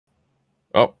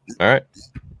Oh, all right.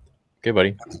 Okay,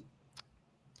 buddy.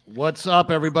 What's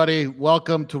up, everybody?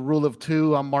 Welcome to Rule of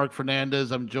Two. I'm Mark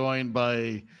Fernandez. I'm joined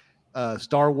by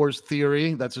Star Wars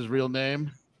Theory. That's his real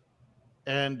name.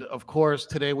 And of course,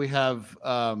 today we have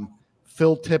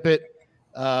Phil Tippett,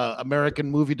 American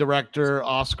movie director,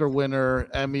 Oscar winner,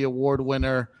 Emmy Award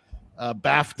winner,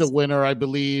 BAFTA winner, I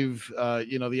believe. The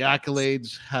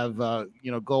accolades have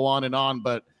go on and on.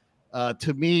 But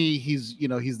to me, he's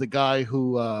the guy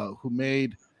who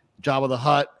made Jabba the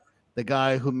Hutt, the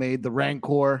guy who made the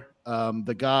Rancor,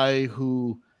 the guy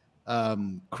who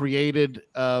created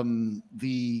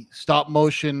the stop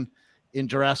motion in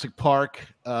Jurassic Park,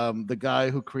 the guy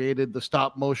who created the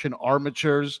stop motion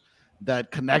armatures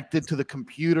that connected to the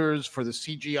computers for the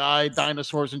CGI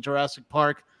dinosaurs in Jurassic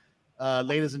Park.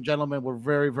 Ladies and gentlemen, we're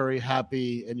very, very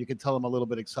happy, and you can tell I'm a little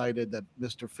bit excited that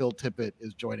Mr. Phil Tippett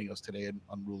is joining us today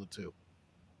on Rule of Two.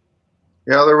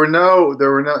 Yeah, there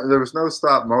was no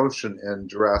stop motion in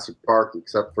Jurassic Park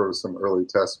except for some early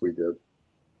tests we did.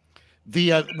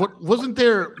 Wasn't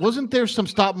there some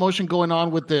stop motion going on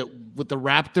with the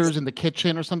raptors in the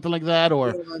kitchen or something like that,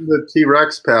 or the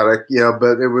T-Rex paddock? Yeah,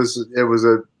 but it was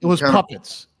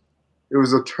puppets. It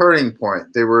was a turning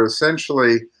point. They were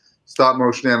essentially stop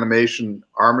motion animation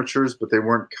armatures, but they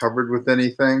weren't covered with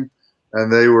anything,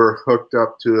 and they were hooked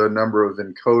up to a number of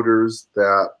encoders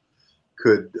that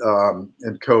could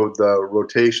encode the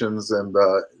rotations and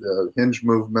the hinge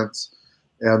movements.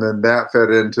 And then that fed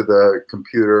into the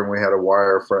computer, and we had a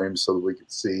wireframe so that we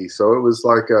could see. So it was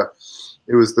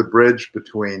the bridge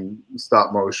between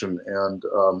stop motion and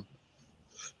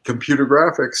computer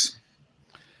graphics.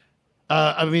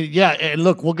 And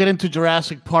look, we'll get into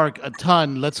Jurassic Park a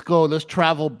ton. Let's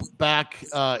travel back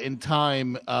in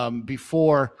time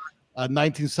before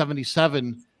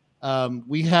 1977.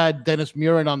 We had Dennis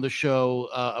Muren on the show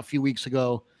a few weeks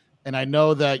ago. And I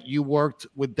know that you worked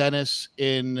with Dennis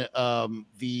in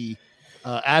the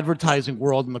advertising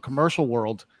world and the commercial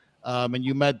world, and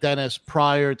you met Dennis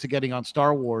prior to getting on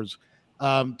Star Wars.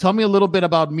 Tell me a little bit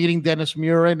about meeting Dennis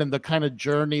Muren and the kind of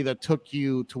journey that took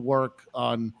you to work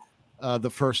on the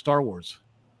first Star Wars.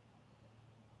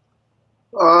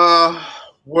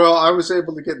 Well, I was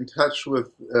able to get in touch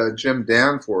with Jim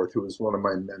Danforth, who was one of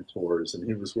my mentors, and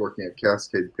he was working at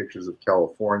Cascade Pictures of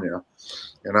California.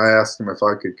 And I asked him if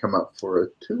I could come up for a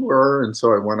tour, and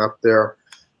so I went up there.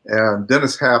 And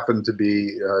Dennis happened to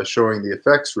be showing the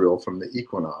effects reel from the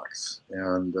Equinox,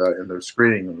 and in their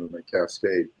screening room at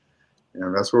Cascade,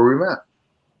 and that's where we met.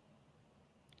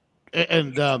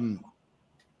 And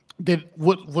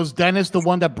was Dennis the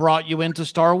one that brought you into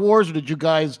Star Wars, or did you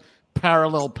guys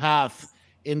parallel path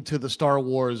into the Star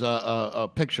Wars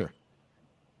picture?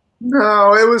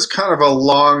 No, it was kind of a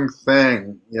long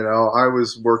thing. I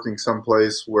was working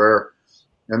someplace where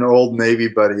an old Navy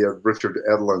buddy of Richard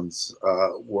Edlund's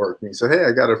worked, and he said, "Hey,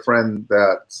 I got a friend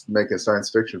that's making a science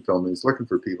fiction film, and he's looking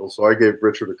for people." So I gave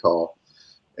Richard a call,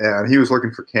 and he was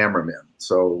looking for cameramen.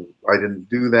 So I didn't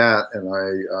do that, and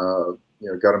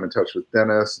I got him in touch with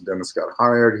Dennis. Dennis got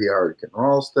hired. He hired Ken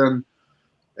Ralston.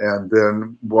 And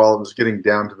then while it was getting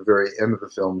down to the very end of the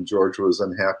film, George was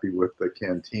unhappy with the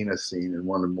cantina scene and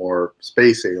wanted more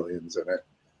space aliens in it.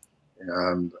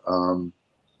 And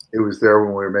it was there when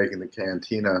we were making the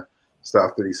cantina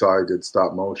stuff that he saw I did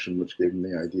stop motion, which gave him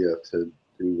the idea to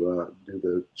do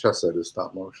the chess set as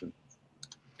stop motion.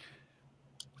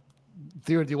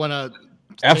 Theo, do you want to?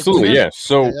 Absolutely, yeah.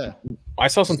 So I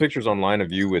saw some pictures online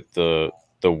of you with the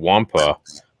Wampa.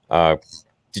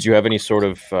 Did you have any sort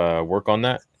of work on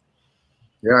that?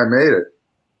 Yeah, I made it.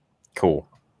 Cool.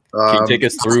 Can you take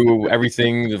us through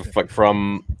everything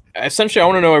from essentially? I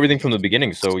want to know everything from the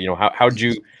beginning. So how'd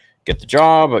you get the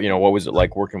job? What was it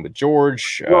like working with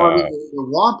George? Well, the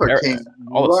Wampa came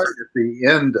right at the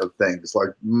end of things, like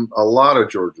a lot of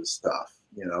George's stuff.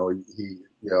 He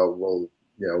will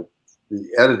the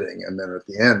editing, and then at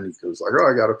the end he goes like, "Oh,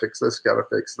 I got to fix this, got to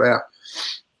fix that."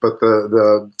 But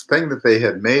the thing that they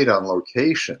had made on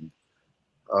location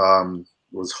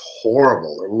was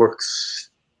horrible. It looked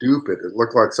stupid. It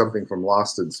looked like something from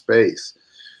Lost in Space.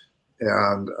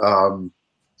 And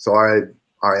so I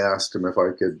asked him if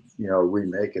I could,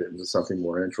 remake it into something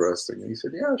more interesting. And he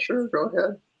said, "Yeah, sure, go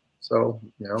ahead." So,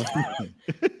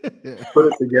 put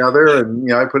it together,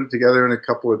 and I put it together in a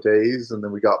couple of days, and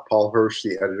then we got Paul Hirsch,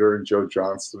 the editor, and Joe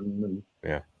Johnston, and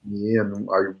me, and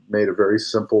I made a very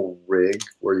simple rig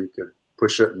where you could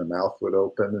push it and the mouth would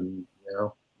open, and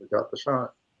we got the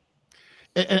shot.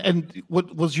 And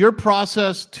what was your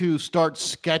process to start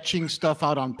sketching stuff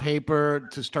out on paper,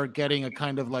 to start getting a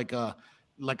kind of like an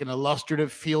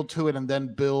illustrative feel to it, and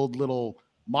then build little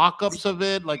mock-ups of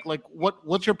it? Like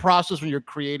what's your process when you're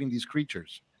creating these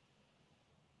creatures?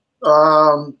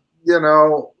 I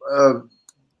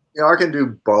can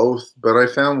do both, but I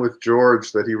found with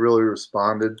George that he really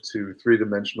responded to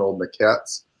three-dimensional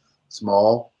maquettes,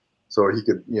 small, so he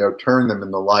could, turn them in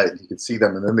the light. He could see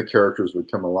them, and then the characters would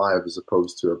come alive as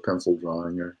opposed to a pencil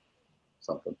drawing or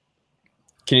something.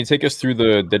 Can you take us through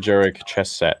the Dejarik chess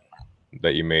set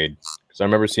that you made? Because I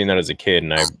remember seeing that as a kid,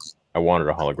 and I wanted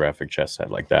a holographic chess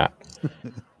set like that.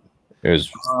 It was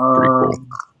pretty cool.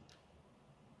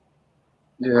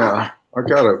 Yeah, I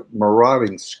got a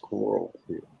marauding squirrel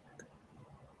here.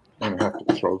 I'm gonna have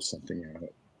to throw something at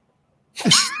it.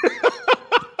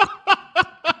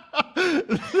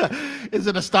 Is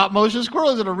it a stop motion squirrel?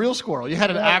 Or is it a real squirrel? You had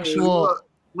an actual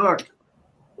look.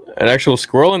 An actual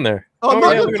squirrel in there. Oh,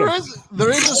 no, yeah,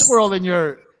 there is a squirrel in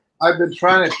your. I've been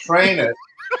trying to train it.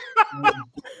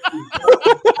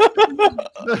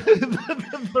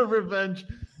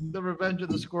 the revenge of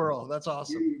the squirrel. That's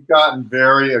awesome. You've gotten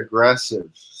very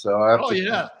aggressive, so I have to.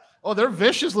 Yeah. Oh, they're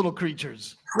vicious little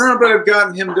creatures. No, but I've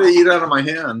gotten him to eat out of my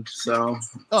hand. So.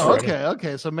 Oh,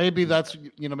 okay. So maybe that's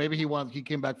maybe he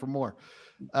came back for more.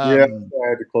 Yeah, I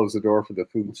had to close the door for the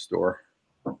food store.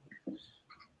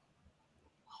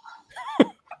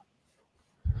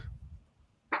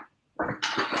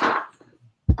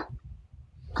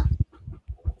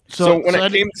 So when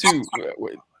it came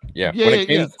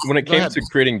to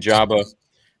creating Jabba,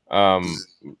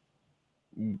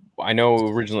 I know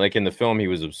originally, like in the film, he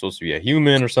was supposed to be a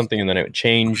human or something, and then it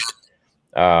changed.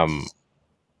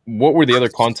 What were the other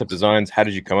concept designs? How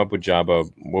did you come up with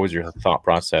Jabba? What was your thought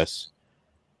process?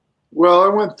 Well, I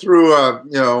went through a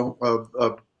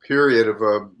period of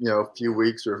a few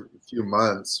weeks or a few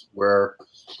months where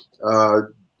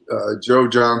Joe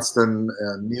Johnston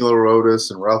and Nilo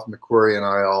Rodas and Ralph McQuarrie and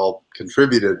I all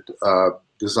contributed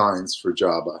designs for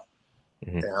Jabba.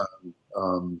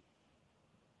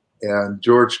 And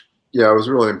George, it was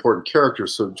a really important character,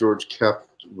 so George kept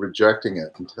rejecting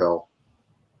it until,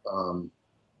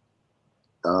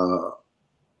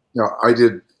 I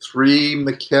did 3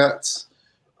 maquettes,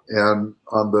 and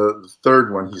on the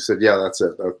third one, he said, "Yeah, that's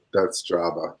it. That's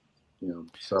Jabba."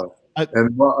 So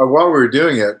and while we were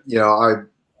doing it, the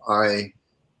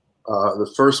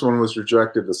first one was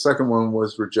rejected, the second one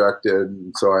was rejected,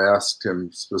 and so I asked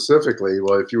him specifically,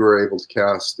 well, if you were able to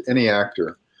cast any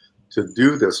actor to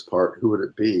do this part, who would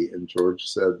it be? And George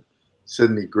said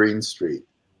Sidney Greenstreet,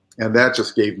 and that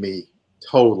just gave me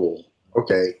total,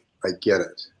 okay, I get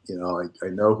it. I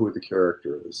know who the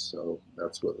character is, so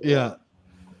that's what. Yeah,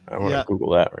 I want to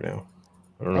Google that right now.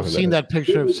 I don't know. I've seen that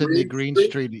picture of Sidney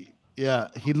Greenstreet. Yeah,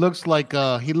 he looks like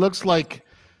the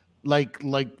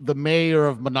mayor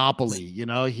of Monopoly.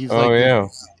 He's wow.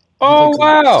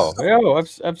 Yeah,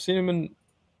 I've seen him in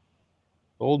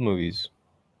old movies.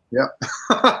 Yeah.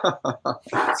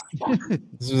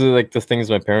 This was like the things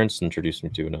my parents introduced me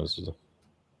to when I was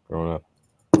growing up.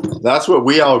 That's what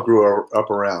we all grew up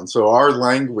around. So our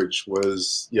language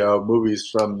was, movies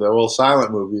from the old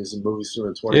silent movies and movies from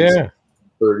the 20s,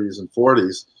 30s, and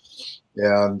 40s.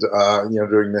 And,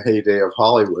 during the heyday of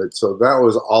Hollywood. So that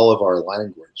was all of our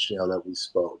language, that we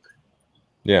spoke.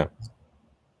 Yeah.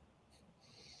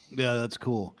 Yeah, that's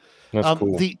cool. That's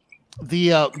cool.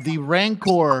 The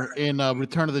Rancor in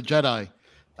Return of the Jedi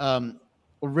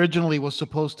originally was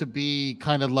supposed to be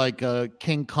kind of like a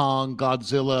King Kong,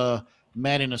 Godzilla,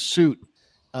 man in a suit.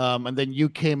 And then you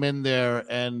came in there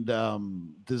and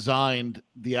designed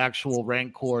the actual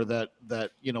Rancor that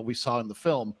we saw in the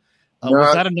film.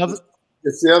 Was that another?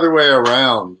 It's the other way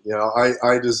around.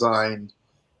 I designed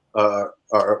a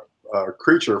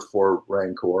creature for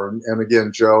Rancor, and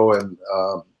again, Joe and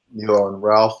Nilo and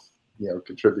Ralph,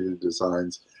 contributed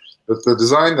designs. But the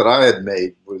design that I had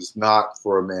made was not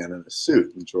for a man in a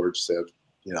suit. And George said,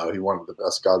 he wanted the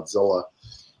best Godzilla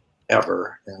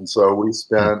ever, and so we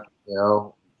spent,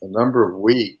 a number of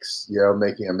weeks,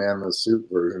 making a man in a suit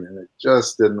version, and it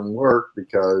just didn't work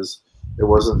because it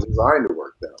wasn't designed to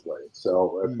work that way.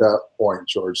 So at that point,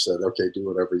 George said, "Okay, do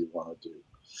whatever you want to do,"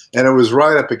 and it was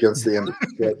right up against the end of the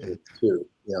schedule too.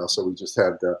 So we just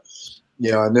had to.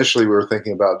 Initially we were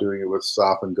thinking about doing it with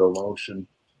stop and go motion,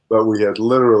 but we had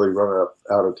literally run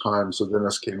out of time. So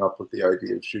Dennis came up with the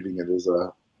idea of shooting it as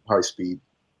a high-speed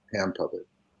hand puppet.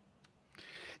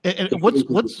 And what's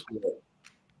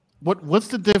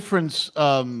the difference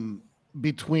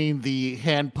between the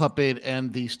hand puppet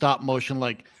and the stop motion?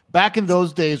 Like back in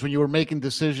those days when you were making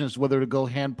decisions whether to go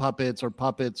hand puppets or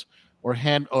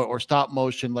hand or stop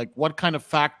motion, like what kind of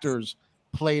factors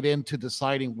played into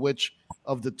deciding which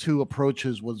of the two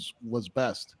approaches was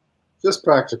best? Just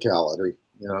practicality,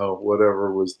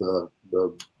 whatever was the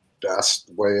the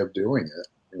best way of doing it,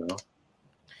 you know.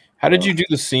 How did you do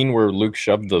the scene where Luke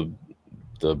shoved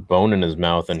the bone in his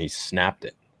mouth and he snapped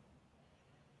it?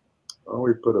 Well,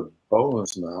 we put a bone in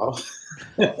his mouth.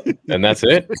 And that's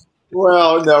it?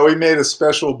 Well, no, we made a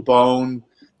special bone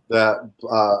that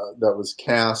that was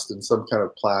cast in some kind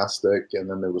of plastic, and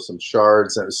then there were some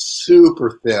shards, and it was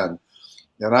super thin.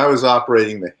 And I was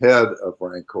operating the head of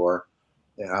Rancor,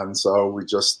 and so we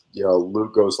just, you know,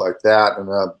 Luke goes like that, and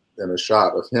a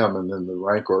shot of him, and then the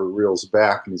Rancor reels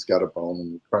back, and he's got a bone,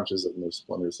 and he crunches it, and there's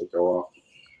splinters that go off,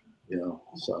 you know.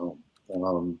 So,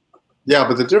 yeah,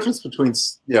 but the difference between,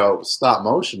 you know, stop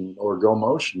motion or go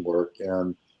motion work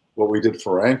and what we did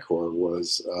for Rancor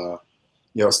was,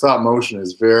 you know, stop motion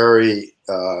is very,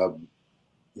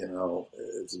 you know,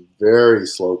 it's a very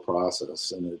slow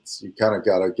process, and you kind of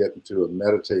got to get into a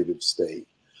meditative state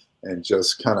and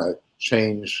just kind of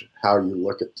change how you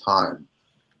look at time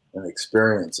and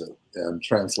experience it and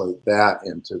translate that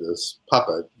into this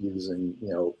puppet using,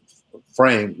 you know,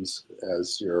 frames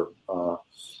as your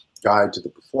guide to the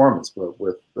performance. But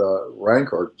with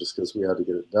Rancor, just because we had to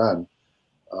get it done,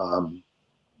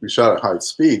 we shot at high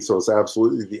speed, so it's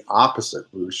absolutely the opposite.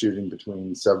 We were shooting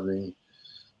between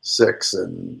 76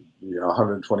 and, you know,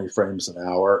 120 frames an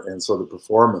hour, and so the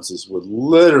performances would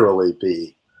literally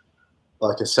be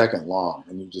like a second long,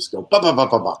 and you just go ba ba ba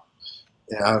ba ba.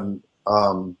 And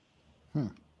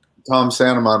Tom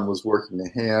Santamon was working the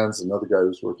hands, another guy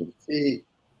was working the feet,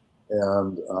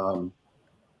 and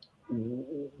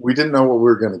we didn't know what we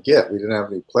were going to get. We didn't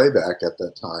have any playback at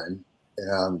that time,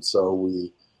 and so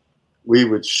we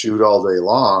would shoot all day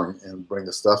long and bring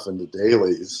the stuff into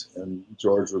dailies, and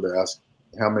George would ask,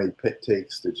 how many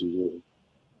takes did you do?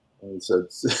 And he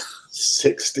said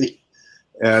 60.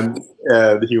 And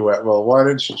he went, well, why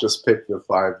don't you just pick the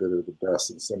 5 that are the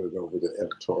best and send it over to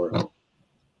editorial?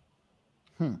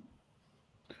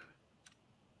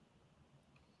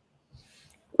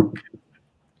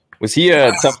 Was he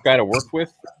a tough guy to work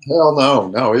with? Hell no.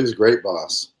 No, he was a great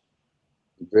boss.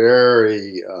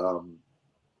 Very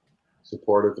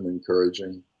supportive and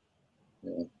encouraging.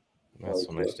 Yeah. That's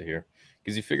so nice to hear.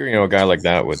 Because you figure, you know, a guy like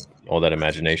that with all that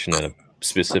imagination and a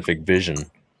specific vision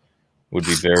would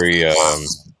be very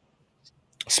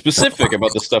specific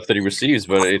about the stuff that he receives.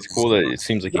 But it's cool that it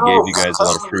seems like he gave you guys a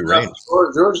lot of free range.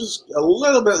 George is a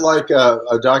little bit like a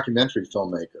documentary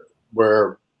filmmaker,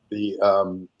 where the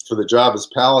for the Jabba's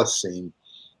palace scene,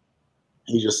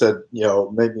 he just said, you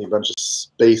know, make me a bunch of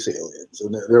space aliens,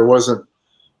 and there wasn't,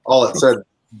 all it said,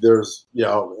 there's, you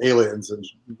know, aliens and,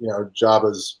 you know,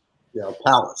 Jabba's, you know,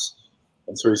 palace.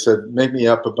 And so he said, make me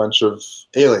up a bunch of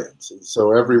aliens. And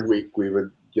so every week we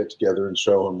would get together and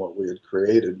show him what we had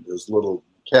created as little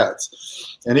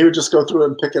cats. And he would just go through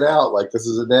and pick it out. Like, this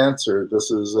is a dancer.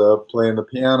 This is playing the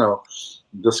piano.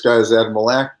 This guy is Admiral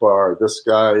Akbar. This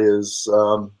guy is,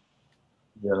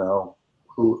 you know,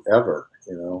 whoever,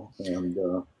 you know.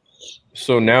 And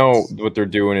so now what they're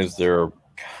doing is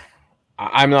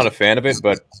I'm not a fan of it,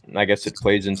 but I guess it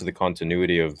plays into the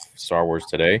continuity of Star Wars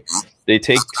today. They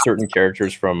take certain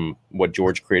characters from what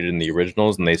George created in the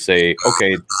originals, and they say,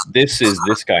 okay, this is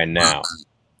this guy now.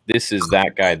 This is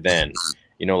that guy then.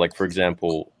 You know, like, for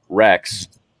example, Rex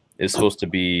is supposed to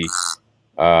be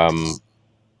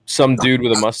some dude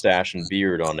with a mustache and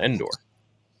beard on Endor.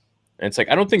 And it's like,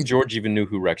 I don't think George even knew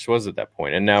who Rex was at that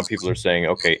point. And now people are saying,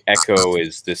 okay, Echo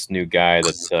is this new guy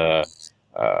that's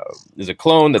is a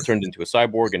clone that turned into a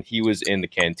cyborg, and he was in the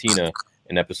cantina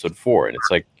in episode 4. And it's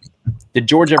like, did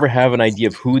George ever have an idea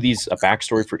of who a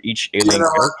backstory for each alien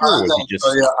character? Or was he just...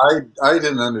 I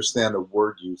didn't understand a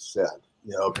word you said,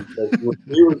 you know, because when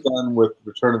we were done with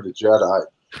Return of the Jedi,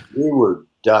 we were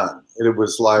done. It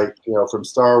was like, you know, from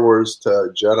Star Wars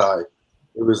to Jedi,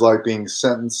 it was like being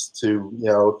sentenced to, you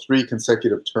know, 3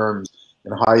 consecutive terms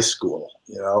in high school,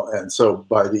 you know. And so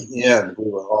by the end, we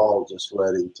were all just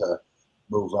ready to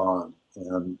move on.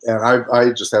 And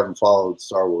I just haven't followed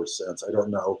Star Wars since. I don't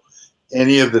know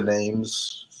any of the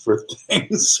names for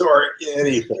things or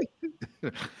anything.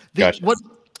 Gotcha.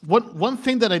 One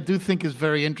thing that I do think is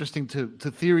very interesting to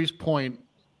Theory's point,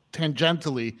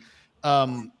 tangentially,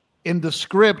 in the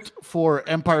script for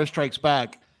Empire Strikes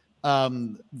Back,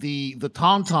 the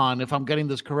Tauntaun, if I'm getting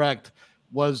this correct,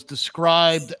 was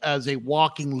described as a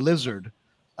walking lizard,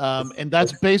 and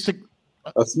that's basic.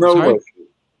 A snow lizard.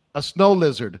 A snow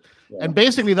lizard. Yeah. And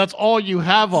basically that's all you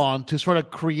have on to sort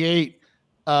of create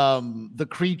the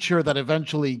creature that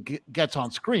eventually gets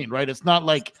on screen, right? It's not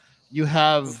like you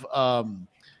have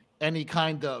any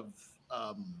kind of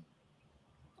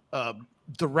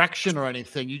direction or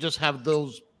anything. You just have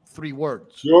those 3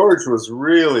 words. George was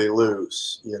really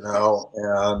loose, you know,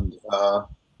 and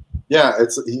Yeah,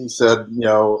 he said,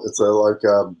 it's like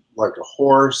a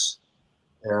horse,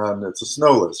 and it's a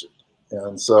snow lizard.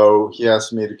 And so he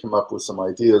asked me to come up with some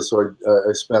ideas. So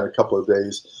I spent a couple of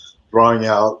days drawing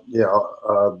out,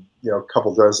 a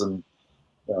couple dozen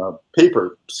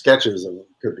paper sketches of it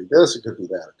could be this, it could be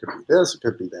that, it could be this, it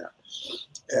could be that.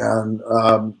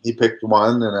 And he picked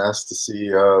one and asked to see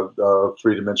a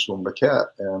three-dimensional maquette,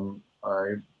 and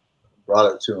I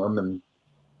brought it to him, and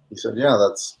he said, "Yeah,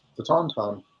 that's the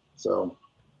Tauntaun." So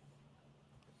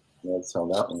that's how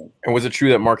that went. And was it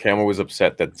true that Mark Hamill was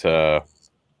upset that?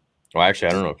 Well, actually,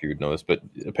 I don't know if you would know this, but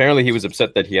apparently he was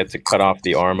upset that he had to cut off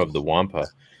the arm of the Wampa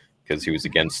because he was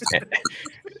against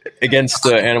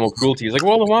animal cruelty. He's like,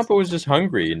 well, the Wampa was just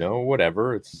hungry,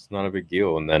 whatever. It's not a big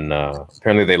deal. And then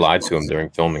apparently they lied to him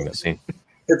during filming that scene.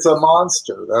 It's a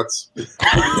monster. That's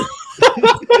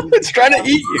it's trying to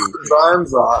eat you. His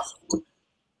arms off.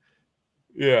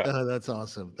 Yeah, that's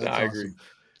awesome. That's I awesome. agree.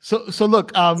 So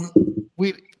look,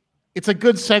 it's a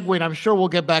good segue, and I'm sure we'll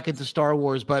get back into Star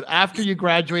Wars. But after you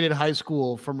graduated high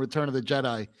school from Return of the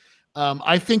Jedi,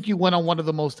 I think you went on one of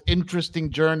the most interesting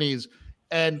journeys.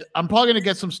 And I'm probably going to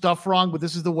get some stuff wrong, but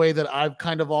this is the way that I've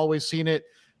kind of always seen it.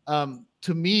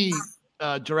 To me,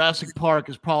 Jurassic Park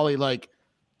is probably like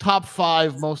top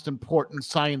 5 most important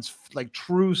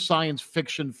true science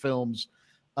fiction films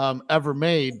ever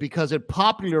made, because it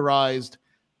popularized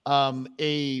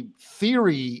a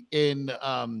theory in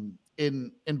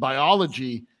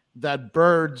biology that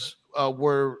birds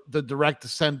were the direct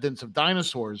descendants of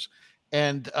dinosaurs.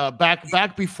 And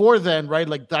back before then, right,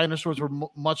 like dinosaurs were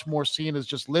much more seen as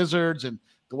just lizards, and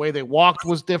the way they walked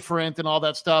was different and all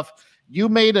that stuff. You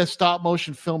made a stop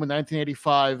motion film in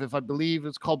 1985, if I believe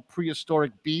it's called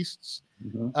Prehistoric Beasts,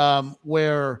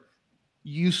 where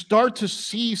you start to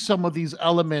see some of these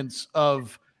elements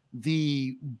of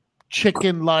the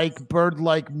chicken-like,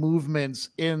 bird-like movements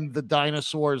in the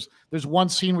dinosaurs. There's one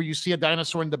scene where you see a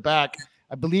dinosaur in the back.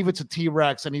 I believe it's a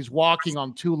T-Rex, and he's walking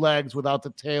on 2 legs without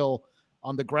the tail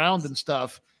on the ground and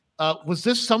stuff. Was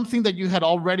this something that you had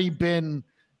already been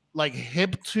like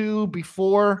hip to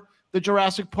before the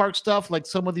Jurassic Park stuff? Like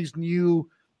some of these new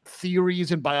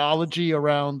theories in biology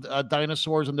around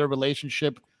dinosaurs and their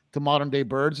relationship to modern day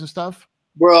birds and stuff?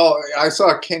 Well, I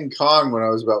saw King Kong when I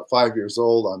was about 5 years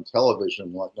old on television,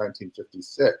 like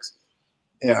 1956.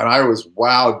 And I was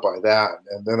wowed by that.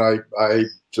 And then I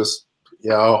just,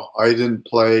 I didn't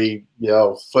play,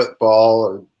 football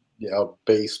or,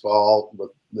 baseball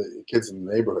with the kids in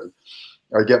the neighborhood.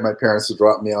 I'd get my parents to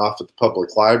drop me off at the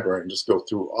public library and just go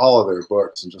through all of their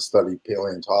books and just study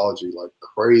paleontology like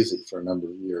crazy for a number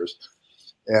of years.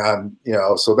 And,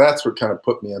 so that's what kind of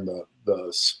put me in the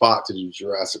spot to do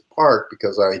Jurassic Park,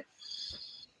 because I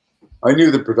knew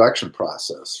the production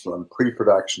process from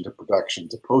pre-production to production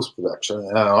to post-production.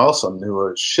 And I also knew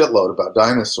a shitload about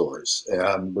dinosaurs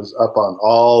and was up on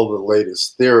all the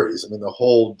latest theories. I mean, the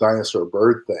whole dinosaur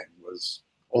bird thing was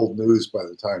old news by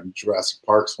the time Jurassic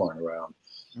Park's flying around.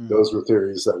 Those were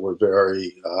theories that were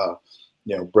very,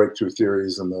 breakthrough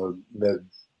theories in the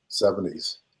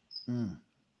mid-'70s.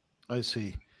 I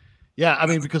see. Yeah, I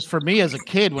mean, because for me as a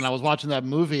kid, when I was watching that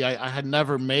movie, I had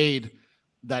never made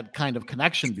that kind of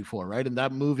connection before, right? And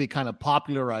that movie kind of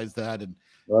popularized that, and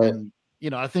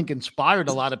I think inspired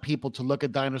a lot of people to look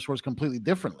at dinosaurs completely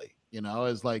differently,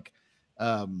 as like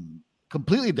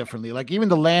completely differently. Like even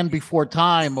The Land Before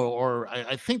Time, or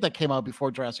I think that came out before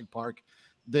Jurassic Park.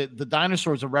 The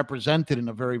dinosaurs are represented in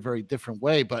a very, very different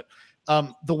way. But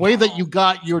the way that you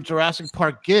got your Jurassic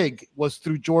Park gig was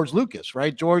through George Lucas,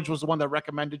 right? George was the one that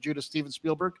recommended you to Steven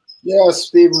Spielberg. Yeah,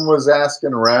 Steven was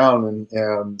asking around,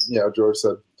 and George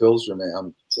said, "Phil's your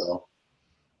man." So,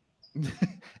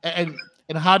 and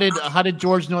how did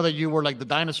George know that you were like the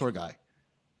dinosaur guy?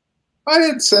 I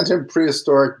had sent him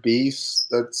Prehistoric Beasts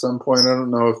at some point. I don't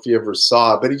know if he ever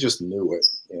saw it, but he just knew it.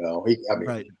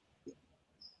 Right.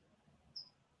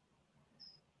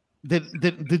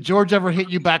 Did George ever hit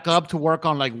you back up to work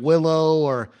on like Willow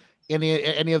or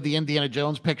any of the Indiana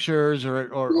Jones pictures or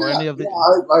any of the?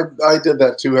 Yeah, I did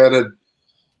that 2-headed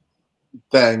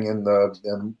thing in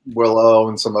Willow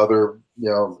and some other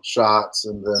shots,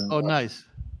 and then nice.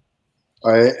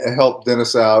 I helped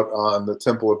Dennis out on the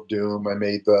Temple of Doom. I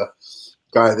made the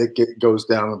guy that goes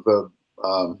down with the.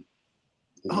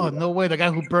 No way! The guy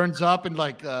who burns up and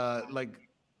like.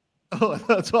 Oh,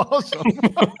 that's awesome.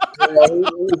 It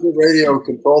was a radio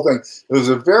control thing. It was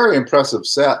a very impressive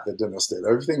set that Dennis did.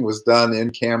 Everything was done in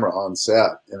camera on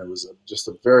set, and it was just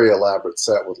a very elaborate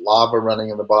set with lava running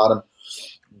in the bottom,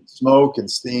 smoke and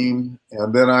steam.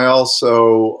 And then I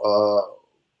also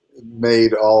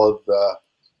made all of the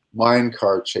mine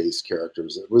car chase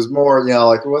characters. It was more, you know,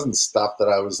 like it wasn't stuff that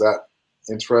I was that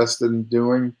interested in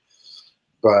doing,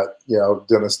 but you know,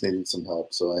 Dennis needed some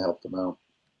help, so I helped him out.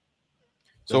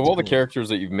 So of all the characters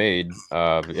that you've made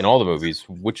in all the movies,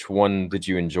 which one did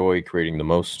you enjoy creating the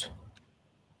most?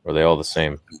 Or are they all the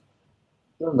same?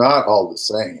 They're not all the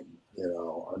same, you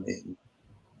know. I mean,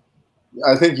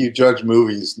 I think you judge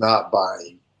movies not by,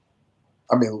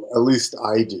 I mean, at least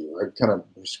I do. I kind of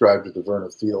prescribe to the Verna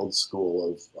Field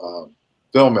school of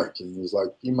filmmaking. It's like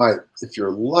you might, if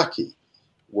you're lucky,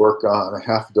 work on a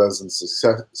half dozen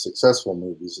successful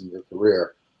movies in your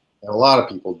career, and a lot of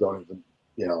people don't even,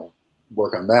 you know,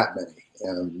 work on that many.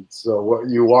 And so what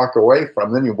you walk away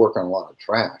from, then you work on a lot of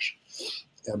trash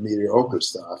and mediocre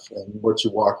stuff. And what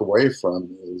you walk away from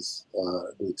is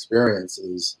the experience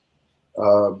is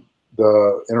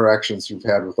the interactions you've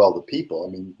had with all the people.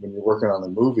 I mean, when you're working on a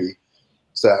movie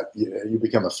set, you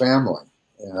become a family.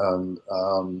 And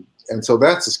so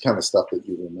that's this kind of stuff that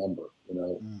you remember, you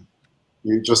know.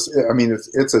 You just, I mean,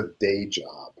 it's a day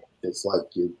job. It's like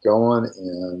you're going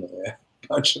and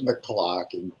punching the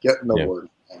clock and getting the work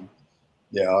done.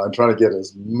 You know, and trying to get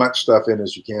as much stuff in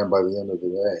as you can by the end of the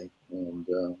day. And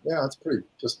yeah, it's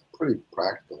pretty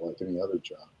practical, like any other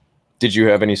job. Did you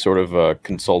have any sort of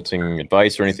consulting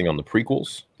advice or anything on the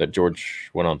prequels that George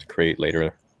went on to create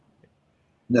later?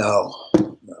 No.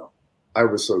 I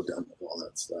was so done with all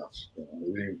that stuff. You know, we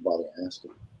didn't even bother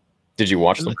asking. Did you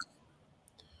watch them?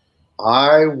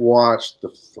 I watched the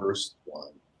first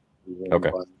one. We went okay.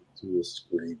 to a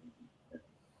screen, and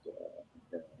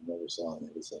I never saw any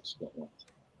of the subsequent ones.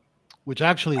 Which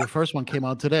actually, the first one came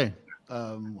out today,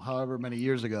 however many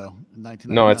years ago, in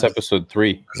 1999. No, it's episode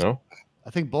 3. No, I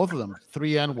think both of them,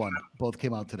 3 and 1, both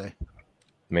came out today.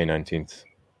 May 19th.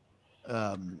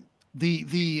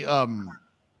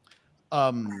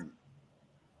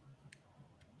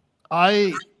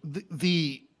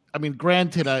 I mean,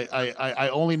 granted, I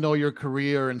only know your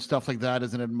career and stuff like that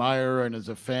as an admirer and as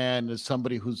a fan, as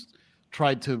somebody who's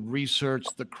tried to research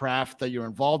the craft that you're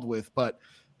involved with. But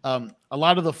a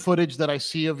lot of the footage that I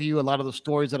see of you, a lot of the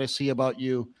stories that I see about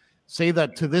you, say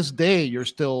that to this day you're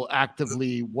still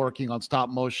actively working on stop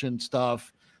motion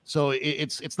stuff. So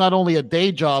it's not only a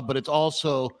day job, but it's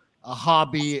also a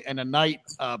hobby and a night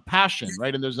passion,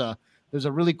 right? And there's a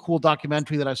really cool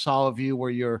documentary that I saw of you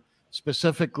where you're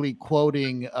specifically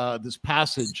quoting this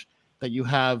passage that you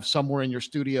have somewhere in your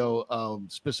studio,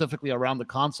 specifically around the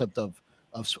concept of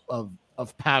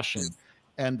passion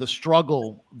and the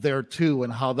struggle there too,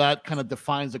 and how that kind of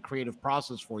defines the creative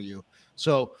process for you.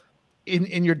 So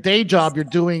in your day job, you're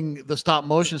doing the stop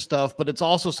motion stuff, but it's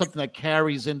also something that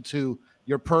carries into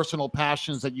your personal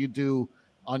passions that you do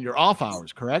on your off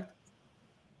hours, correct?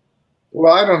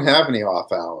 Well, I don't have any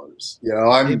off hours. You know,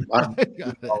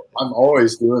 I'm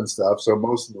always doing stuff. So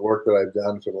most of the work that I've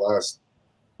done for the last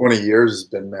 20 years has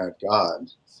been Mad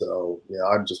God. So, you know,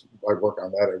 I work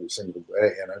on that every single day.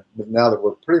 And now that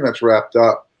we're pretty much wrapped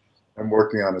up, I'm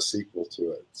working on a sequel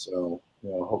to it. So,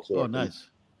 you know, hopefully I can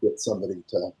get somebody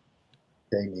to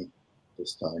pay me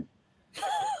this time.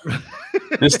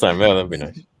 This time, yeah, that'd be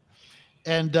nice.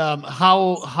 And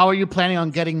how are you planning on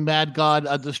getting Mad God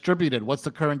distributed? What's the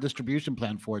current distribution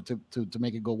plan for it to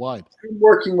make it go wide? I'm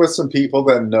working with some people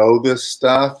that know this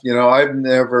stuff. You know, I've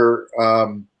never,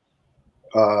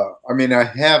 I mean, I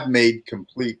have made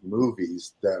complete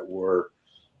movies that were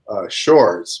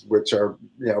shorts, which are,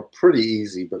 you know, pretty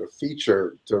easy, but a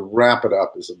feature to wrap it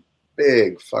up is a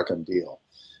big fucking deal.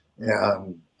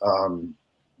 And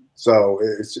so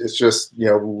it's just, you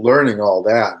know, learning all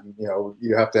that. You know,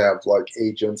 you have to have like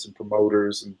agents and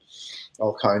promoters and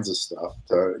all kinds of stuff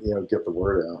to, you know, get the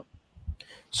word out.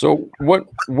 So what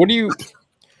do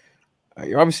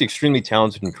you're obviously extremely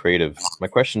talented and creative. My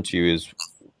question to you is,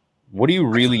 what do you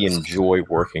really enjoy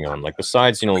working on? Like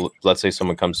besides, you know, let's say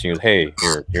someone comes to you, hey,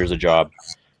 here's a job.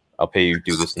 I'll pay you to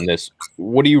do this and this.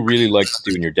 What do you really like to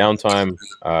do in your downtime?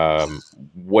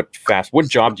 What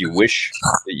job do you wish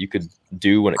that you could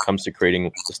do when it comes to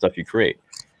creating the stuff you create?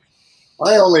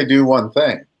 I only do one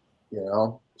thing, you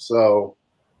know, so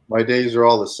my days are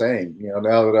all the same. You know,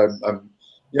 now that I'm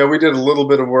you know, we did a little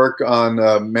bit of work on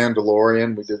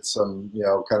Mandalorian. We did some, you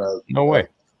know, kind of no way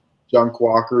junk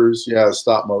walkers. Yeah,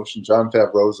 stop motion. Jon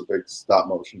Favreau's a big stop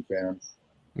motion fan.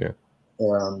 Yeah.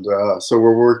 And so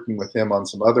we're working with him on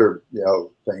some other, you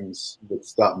know, things with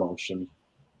stop motion.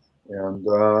 And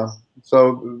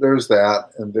so there's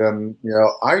that. And then, you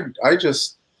know, I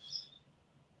just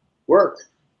work,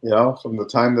 you know, from the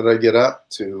time that I get up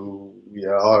to, you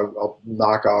know, I'll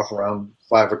knock off around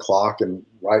 5 o'clock and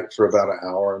write for about an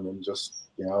hour and then just,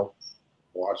 you know,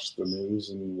 watch the news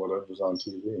and whatever's on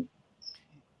TV.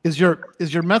 Is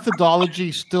your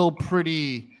methodology still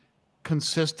pretty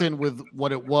consistent with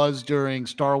what it was during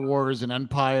Star Wars and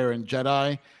Empire and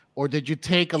Jedi, or did you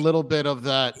take a little bit of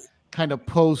that kind of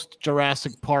post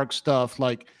Jurassic Park stuff?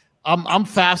 Like, I'm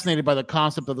fascinated by the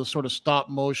concept of the sort of stop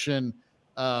motion,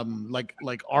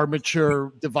 like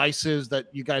armature devices that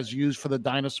you guys use for the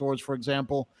dinosaurs, for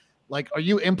example. Like, are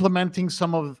you implementing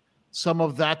some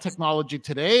of that technology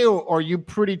today, or are you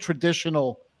pretty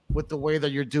traditional with the way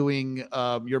that you're doing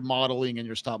your modeling and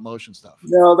your stop motion stuff?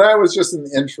 No, that was just an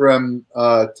interim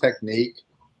technique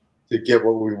to get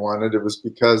what we wanted. It was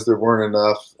because there weren't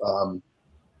enough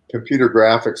computer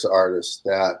graphics artists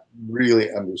that really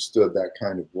understood that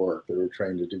kind of work. They were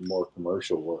trained to do more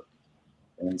commercial work.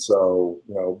 And so,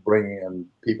 bringing in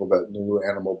people that knew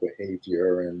animal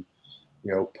behavior and,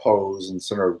 pose and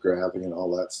center of gravity and all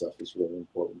that stuff is really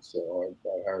important. So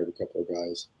I hired a couple of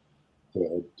guys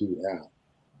to do that.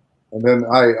 And then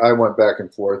I went back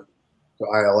and forth to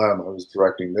ILM. I was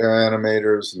directing their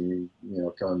animators and,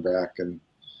 coming back and,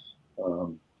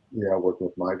 working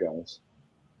with my guys.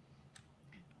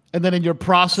 And then in your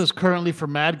process currently for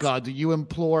Mad God, do you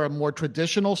employ a more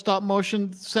traditional stop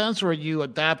motion sense, or are you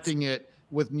adapting it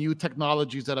with new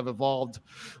technologies that have evolved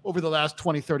over the last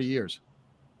 20, 30 years?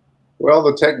 Well,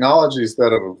 the technologies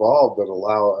that have evolved that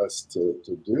allow us to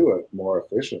do it more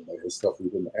efficiently is stuff we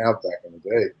didn't have back in the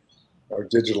day, are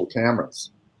digital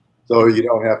cameras. So you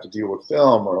don't have to deal with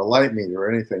film or a light meter or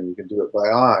anything. You can do it by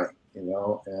eye, and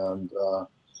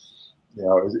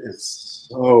it's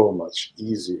so much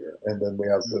easier. And then we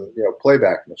have the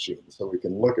playback machine, so we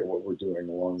can look at what we're doing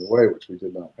along the way, which we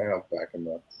did not have back in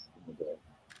the day.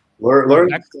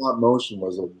 Learning stop motion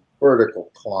was a vertical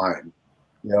climb,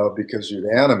 because you'd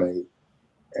animate,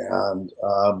 and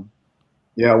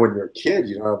when you're a kid,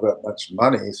 you don't have that much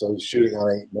money, so you're shooting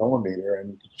on 8mm,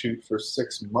 and you could shoot for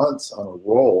 6 months on a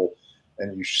roll,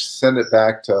 and you send it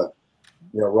back to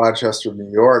Rochester,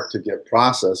 New York to get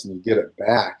processed, and you get it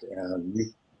back, and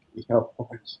you have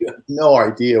no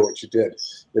idea what you did.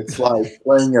 It's like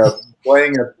playing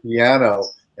a piano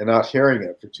and not hearing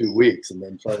it for 2 weeks, and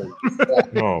then trying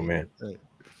to oh man,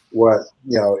 what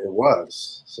it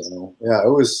was. So yeah, it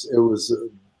was a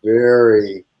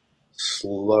very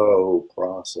slow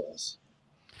process.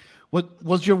 What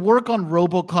was your work on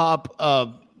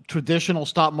RoboCop? Traditional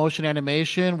stop motion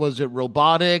animation? Was it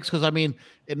robotics? Because I mean,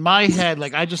 in my head,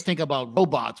 like, I just think about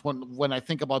robots when I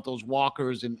think about those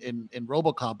walkers in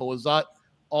RoboCop. But was that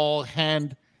all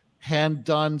hand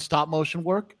done stop motion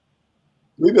work?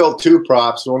 We built 2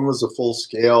 props. One was a full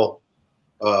scale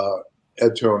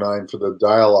Ed 209 for the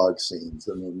dialogue scenes,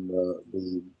 and then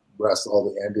the rest,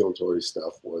 all the ambulatory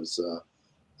stuff, was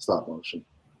stop motion.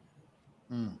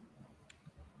 Mm.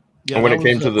 Yeah, and when it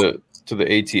came to the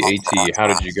AT-AT, how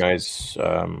did you guys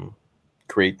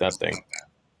create that thing?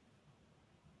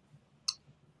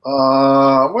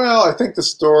 Well, I think the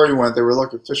story went, they were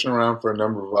fishing around for a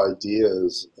number of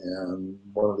ideas, and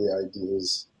one of the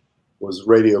ideas was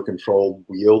radio-controlled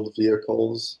wheeled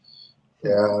vehicles.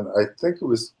 And I think it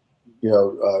was,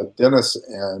 Dennis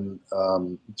and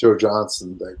Joe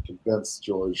Johnson that convinced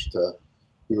George to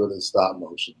do it in stop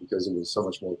motion, because it was so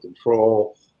much more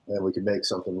control, and we could make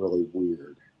something really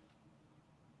weird.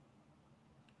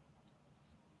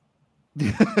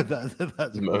 Yeah.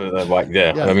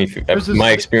 I mean,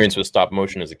 my experience with stop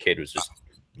motion as a kid was just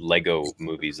Lego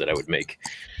movies that I would make.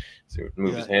 So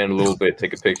move his hand a little bit,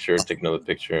 take a picture, take another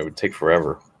picture. It would take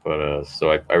forever. But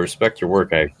so I respect your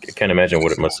work. I can't imagine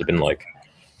what it must have been like,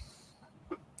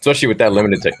 especially with that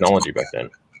limited technology back then.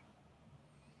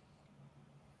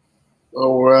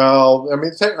 Oh, well, I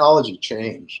mean, technology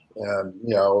changed, and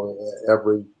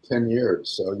every 10 years,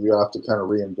 so you have to kind of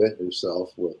reinvent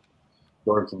yourself with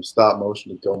going from stop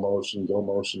motion to go motion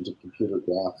to computer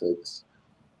graphics.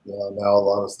 Now a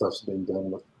lot of stuff's being done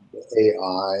with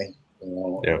AI.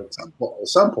 Yeah. At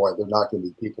some point, there's not going to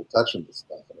be people touching this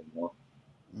stuff anymore.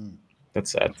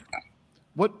 That's sad.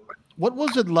 What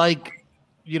was it like?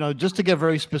 Just to get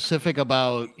very specific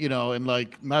about, and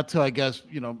like, not to, I guess,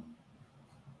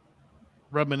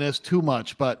 reminisce too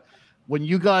much, but when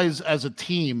you guys as a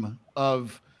team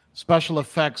of special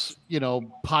effects,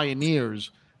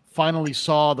 pioneers, finally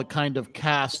saw the kind of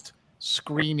cast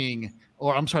screening,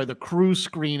 or I'm sorry, the crew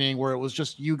screening, where it was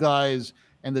just you guys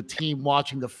and the team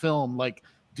watching the film, like,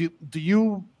 can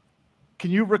you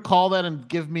recall that and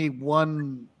give me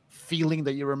one feeling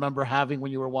that you remember having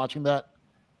when you were watching that?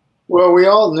 Well, we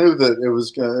all knew that it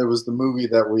was the movie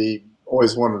that we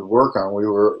always wanted to work on. We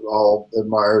were all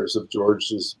admirers of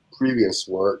George's previous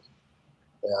work,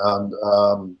 and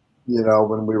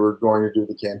when we were going to do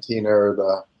the Cantina or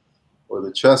or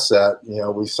the chess set,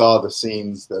 we saw the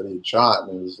scenes that he'd shot,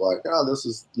 and it was like, oh, this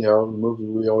is, a movie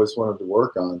we always wanted to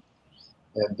work on.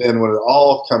 And then when it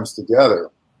all comes together,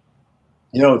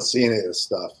 you don't see any of this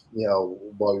stuff,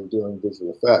 while you're doing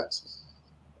visual effects.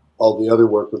 All the other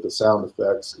work with the sound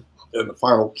effects and the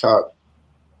final cut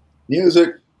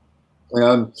music,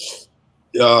 and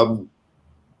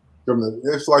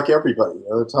it's like everybody.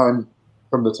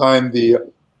 From the time the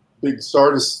big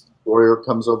Stardust warrior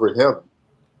comes overhead,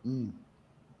 we're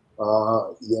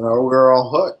all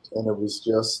hooked, and it was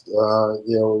just, it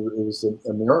was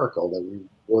a miracle that we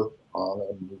worked on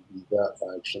a movie that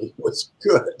actually was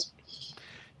good.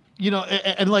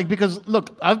 And like, because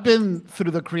look, I've been through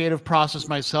the creative process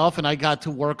myself, and I got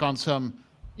to work on some,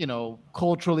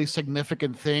 culturally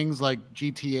significant things like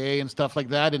GTA and stuff like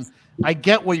that. And I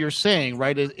get what you're saying,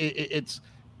 right?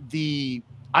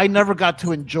 I never got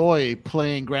to enjoy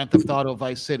playing Grand Theft Auto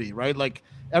Vice City, right? Like,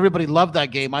 everybody loved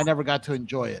that game. I never got to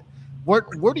enjoy it.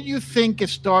 Where do you think it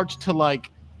starts to,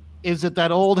 like, is it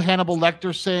that old Hannibal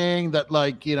Lecter saying that,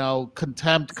 like,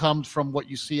 contempt comes from what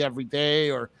you see every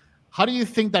day? Or how do you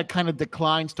think that kind of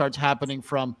decline starts happening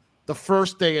from the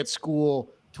first day at school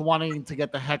to wanting to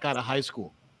get the heck out of high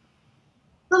school?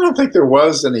 I don't think there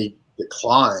was any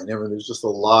decline. I mean, there's just a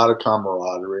lot of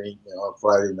camaraderie. On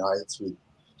Friday nights, we'd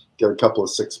get a couple of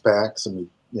six-packs and we'd,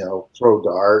 throw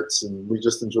darts, and we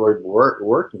just enjoyed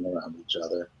working around each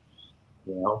other,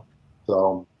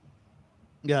 So,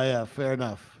 yeah, fair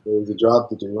enough. There was a job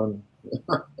to do, and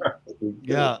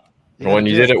yeah. When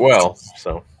you did it well,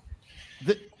 so.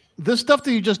 This stuff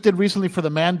that you just did recently for the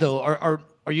Mando, are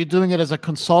you doing it as a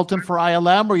consultant for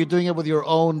ILM, or are you doing it with your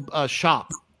own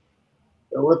shop?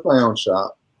 With my own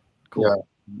shop. Cool.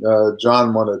 Yeah.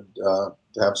 John wanted to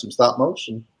have some stop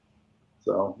motion.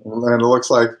 So, and it looks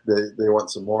like they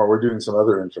want some more. We're doing some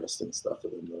other interesting stuff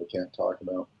with them that I can't talk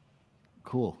about.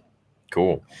 Cool.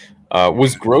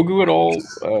 Was Grogu at all?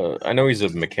 I know he's a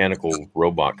mechanical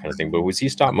robot kind of thing, but was he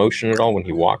stop motion at all when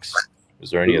he walks?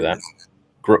 Was there any of that?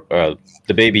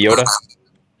 The baby Yoda?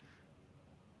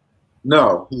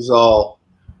 No, he's all,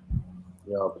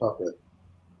 puppet.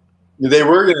 They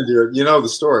were going to do it. You know the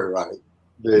story, right?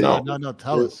 No,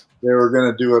 tell us. They were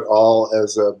going to do it all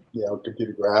as a,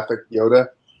 computer graphic Yoda,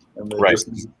 and they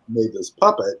just made this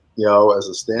puppet, as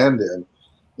a stand-in.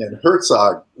 And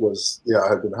Herzog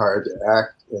had been hired to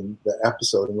act in the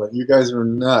episode, and went, "You guys are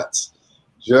nuts.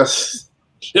 Just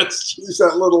use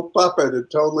that little puppet.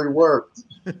 It totally worked."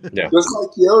 Yeah. Just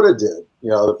like Yoda did,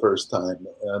 the first time.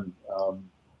 And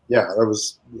that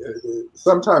was.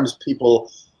 Sometimes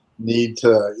people need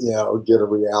to, get a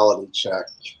reality check.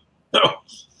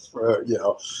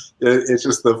 It's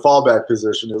just the fallback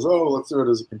position is, let's do it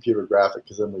as a computer graphic,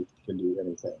 because then we can do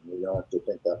anything. We don't have to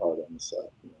think that hard on the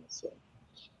set. So.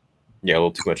 Yeah, a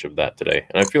little too much of that today.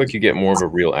 And I feel like you get more of a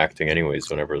real acting anyways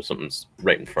whenever something's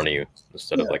right in front of you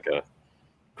instead of like a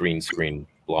green screen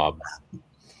blob.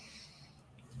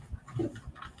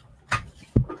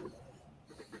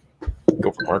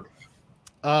 Go for Mark.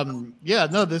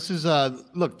 This is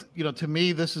look, to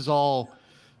me this is all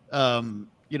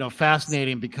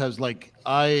fascinating, because like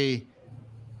I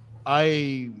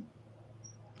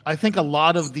think a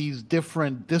lot of these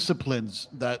different disciplines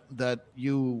that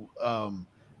you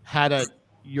had at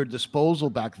your disposal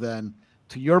back then,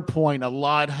 to your point, a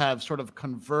lot have sort of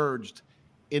converged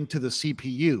into the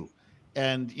CPU.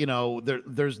 And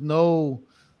there's no,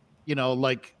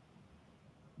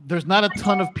 there's not a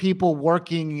ton of people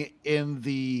working in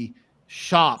the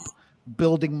shop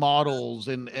building models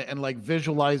and like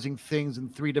visualizing things in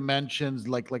 3 dimensions,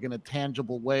 like in a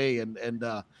tangible way. And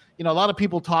a lot of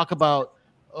people talk about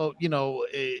a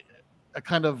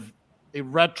kind of a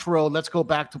retro, let's go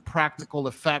back to practical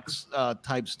effects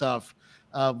type stuff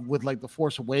with like The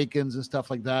Force Awakens and stuff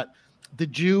like that.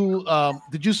 Did you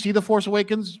see The Force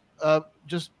Awakens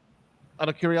just out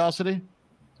of curiosity?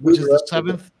 Which is the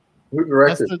 7th? Who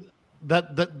directed?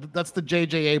 That's the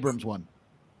J.J. Abrams one.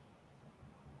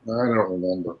 I don't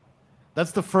remember.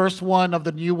 That's the first one of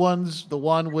the new ones, the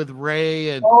one with Rey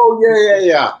and. Oh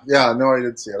yeah. No, I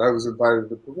didn't see it. I was invited to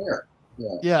the premiere.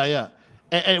 Yeah.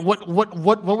 And what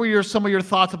were some of your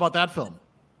thoughts about that film?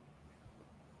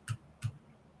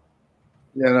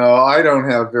 I don't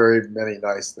have very many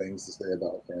nice things to say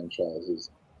about franchises.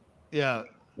 Yeah.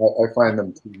 I find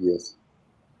them tedious.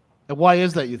 And why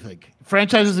is that, you think?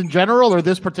 Franchises in general, or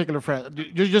this particular franchise?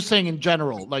 You're just saying in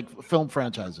general, like film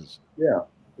franchises. Yeah,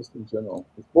 just in general.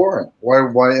 It's boring.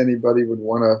 Why anybody would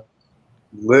want to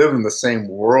live in the same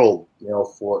world,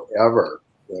 forever?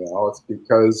 It's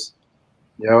because,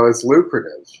 it's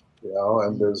lucrative,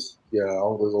 and there's a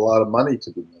lot of money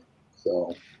to be made.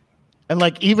 So. And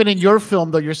like even in your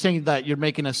film, though, you're saying that you're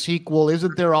making a sequel.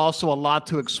 Isn't there also a lot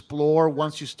to explore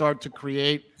once you start to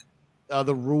create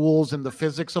the rules and the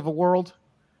physics of a world?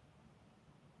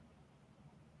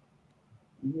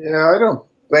 Yeah, I don't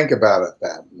think about it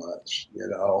that much.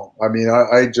 I mean,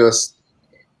 I just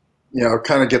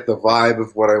kind of get the vibe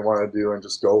of what I want to do and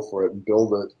just go for it and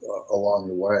build it along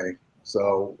the way.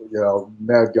 So,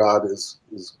 Mad God is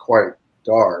quite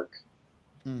dark.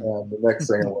 And the next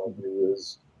thing I want to do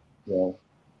is, Can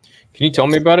you tell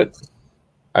me about it?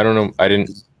 I don't know. I don't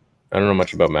know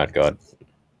much about Mad God.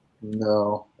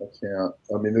 No, I can't.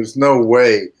 I mean, there's no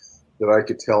way that I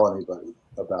could tell anybody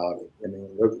about it. I mean,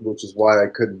 which is why I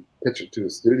couldn't pitch it to a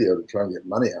studio to try and get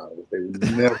money out of it. They would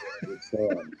never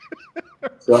understand.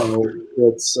 So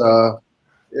it's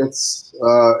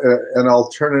an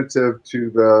alternative to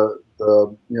the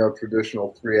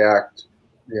traditional 3-act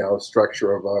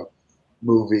structure of a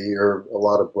movie or a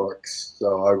lot of books.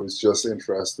 So I was just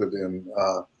interested in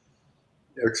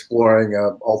exploring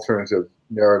alternative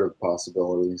narrative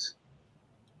possibilities.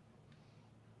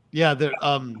 Yeah, there.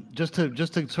 Just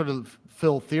to sort of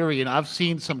fill theory, and I've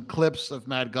seen some clips of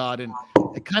Mad God, and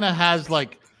it kind of has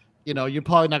like, you're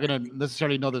probably not going to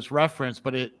necessarily know this reference,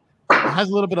 but it has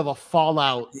a little bit of a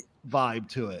Fallout vibe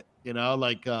to it.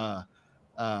 Like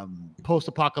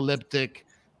post-apocalyptic.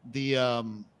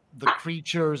 The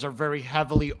creatures are very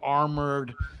heavily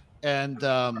armored, and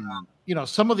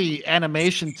some of the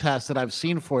animation tests that I've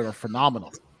seen for it are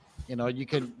phenomenal. You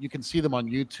can see them on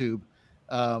YouTube.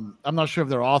 I'm not sure if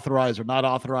they're authorized or not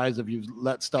authorized, if you've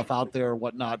let stuff out there or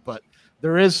whatnot, but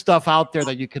there is stuff out there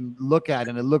that you can look at,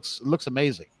 and it looks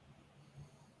amazing.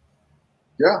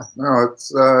 Yeah, no,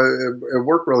 it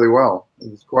worked really well.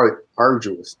 It was quite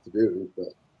arduous to do, but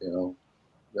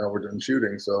now we're done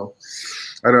shooting, so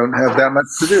I don't have that much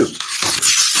to do.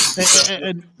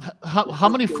 And how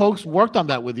many folks worked on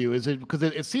that with you? Is it because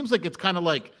it seems like it's kind of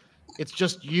like it's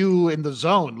just you in the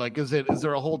zone? Like, is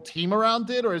there a whole team around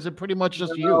it, or is it pretty much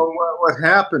just you? What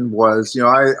happened was,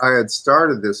 I had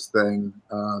started this thing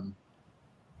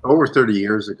over 30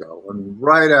 years ago, and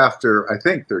I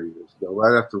think 30 years ago,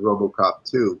 right after RoboCop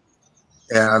 2,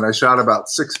 and I shot about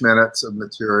 6 minutes of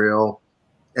material,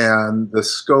 and the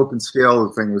scope and scale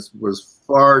of the thing was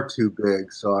far too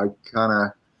big, so I kind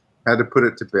of had to put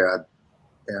it to bed,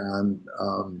 and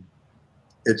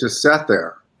it just sat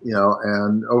there,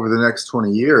 and over the next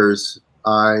 20 years,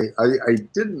 I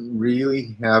didn't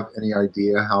really have any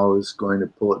idea how I was going to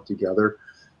pull it together,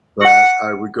 but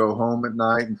I would go home at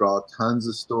night and draw tons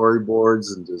of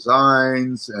storyboards and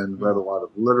designs and read a lot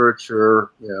of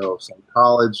literature,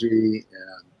 psychology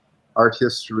and art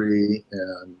history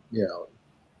and,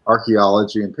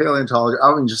 archaeology and paleontology.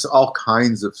 I mean, just all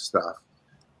kinds of stuff.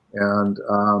 And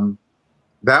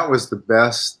that was the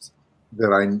best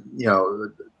that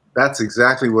that's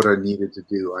exactly what I needed to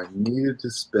do. I needed to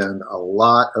spend a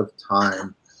lot of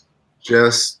time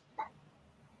just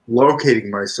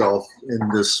locating myself in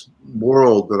this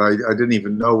world that I didn't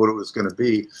even know what it was going to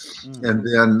be. And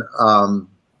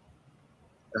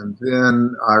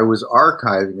then I was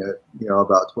archiving it,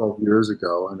 about 12 years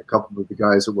ago, and a couple of the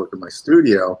guys that work in my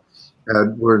studio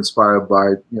were inspired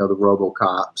by, the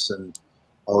RoboCops and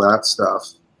all that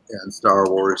stuff and Star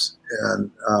Wars.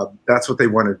 And that's what they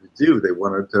wanted to do. They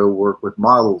wanted to work with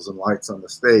models and lights on the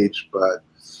stage, but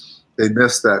they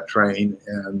missed that train,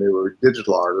 and they were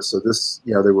digital artists. So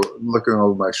they were looking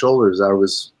over my shoulders. I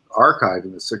was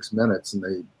archiving the 6 minutes, and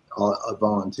they all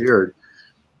volunteered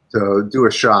to do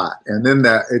a shot. And then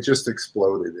it just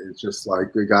exploded. It's just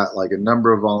like we got like a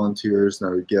number of volunteers, and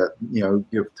I would get,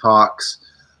 give talks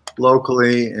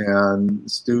locally, and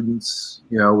students,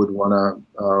 would want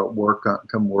to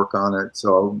come work on it.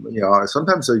 So,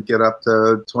 sometimes I'd get up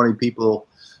to 20 people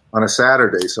on a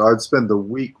Saturday. So I'd spend the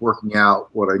week working out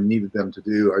what I needed them to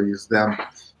do. I used them.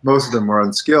 Most of them were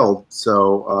unskilled.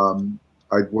 So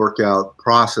I'd work out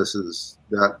processes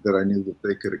that I knew that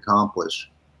they could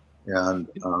accomplish. And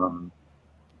so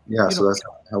that's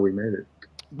how we made it.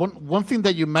 One thing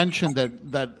that you mentioned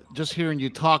that just hearing you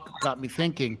talk got me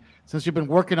thinking, since you've been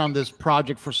working on this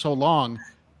project for so long,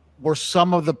 were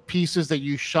some of the pieces that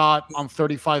you shot on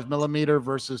 35 millimeter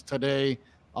versus today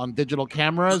on digital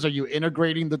cameras? Are you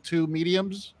integrating the two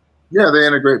mediums? Yeah, they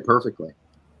integrate perfectly.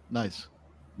 Nice.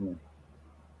 Yeah.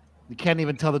 You can't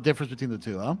even tell the difference between the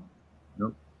two, huh?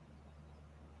 Nope.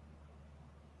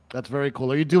 That's very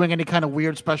cool. Are you doing any kind of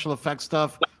weird special effects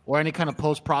stuff or any kind of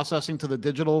post-processing to the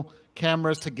digital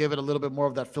cameras to give it a little bit more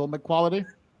of that filmic quality?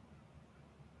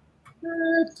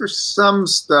 For some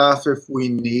stuff, if we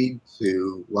need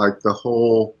to, like the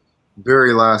whole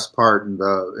very last part in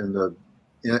the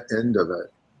end of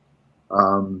it,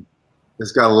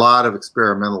 it's got a lot of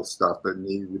experimental stuff that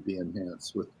needed to be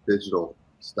enhanced with digital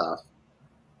stuff.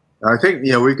 And I think,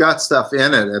 you know, we've got stuff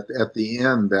in it at the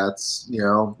end that's, you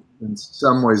know, in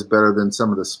some ways better than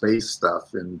some of the space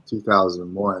stuff in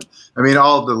 2001. I mean,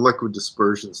 all the liquid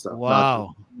dispersion stuff.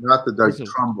 Wow. Not the Doug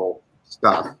Trumbull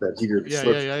stuff that he did.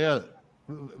 Yeah.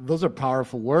 Those are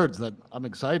powerful words that I'm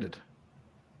excited.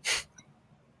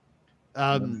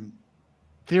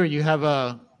 Theory, you have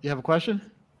a question?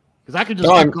 Because I could just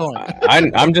keep going.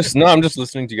 I'm just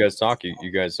listening to you guys talk.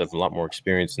 You guys have a lot more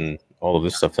experience in all of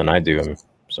this stuff than I do. I mean,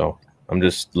 so I'm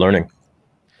just learning.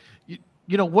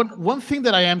 You know, one thing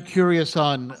that I am curious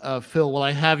on, Phil, while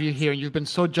I have you here, and you've been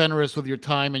so generous with your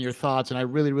time and your thoughts, and I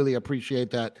really, really appreciate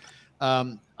that.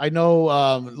 I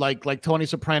know, like Tony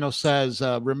Soprano says,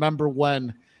 remember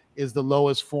when is the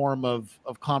lowest form of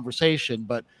conversation.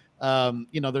 But,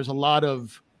 you know, there's a lot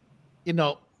of, you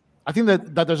know, I think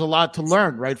that there's a lot to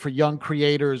learn, right, for young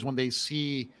creators when they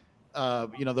see,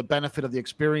 you know, the benefit of the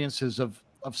experiences of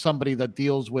somebody that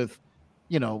deals with,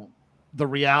 you know, the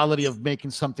reality of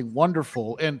making something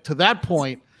wonderful. And to that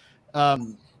point,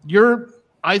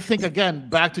 I think, again,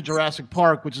 back to Jurassic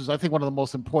Park, which is, I think, one of the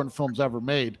most important films ever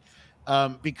made,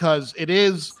 because it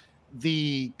is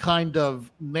the kind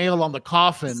of nail on the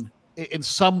coffin in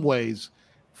some ways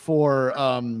for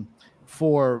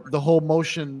the whole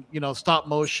motion, you know, stop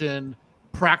motion,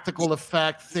 practical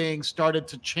effect thing started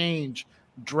to change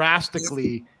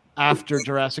drastically after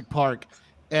Jurassic Park.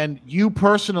 And you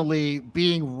personally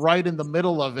being right in the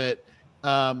middle of it,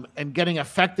 and getting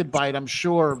affected by it, I'm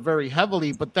sure, very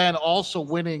heavily, but then also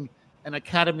winning an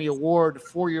Academy Award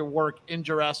for your work in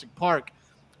Jurassic Park.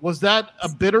 Was that a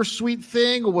bittersweet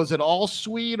thing, or was it all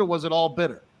sweet, or was it all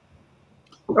bitter?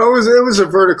 It was a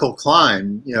vertical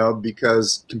climb, you know,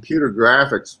 because computer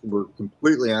graphics were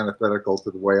completely antithetical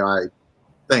to the way I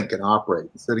think and operate.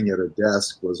 Sitting at a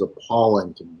desk was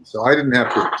appalling to me. So I didn't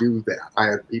have to do that. I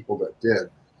had people that did.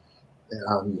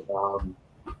 And,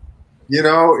 you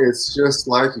know, it's just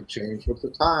like you change with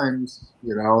the times,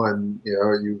 you know, and,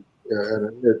 you know,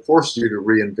 it forced you to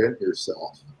reinvent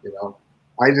yourself, you know.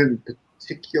 I didn't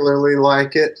particularly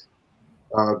like it.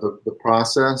 The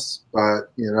process,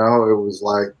 but you know, it was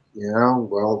like, you know,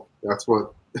 well, that's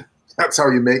how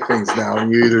you make things now, and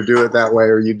you either do it that way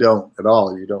or you don't at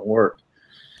all. You don't work.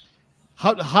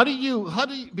 How do you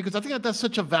because I think that's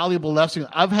such a valuable lesson.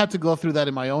 I've had to go through that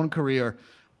in my own career,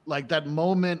 like that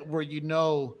moment where, you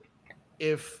know,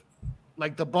 if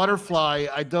like the butterfly,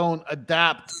 I don't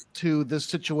adapt to this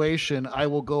situation, I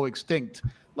will go extinct.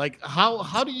 Like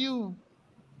how do you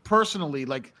personally,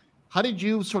 like, how did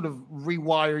you sort of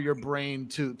rewire your brain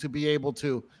to be able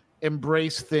to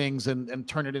embrace things and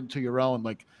turn it into your own?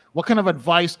 Like, what kind of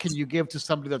advice can you give to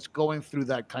somebody that's going through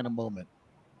that kind of moment?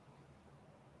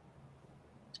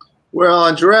 Well,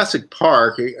 in Jurassic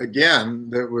Park, again,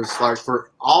 it was like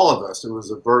for all of us, it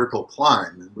was a vertical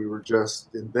climb, and we were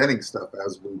just inventing stuff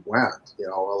as we went. You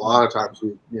know, a lot of times we,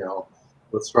 you know,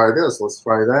 let's try this, let's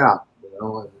try that, you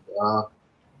know, and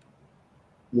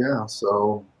yeah,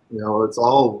 so, you know, it's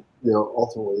all, you know,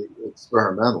 ultimately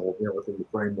experimental, you know, within the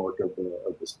framework of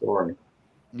the story.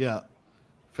 Yeah,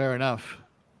 fair enough.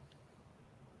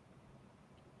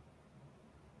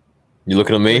 You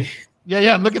looking at me?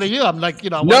 Yeah, I'm looking at you. I'm like, you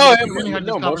know, most of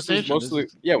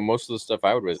the stuff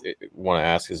I would want to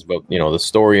ask is about, you know, the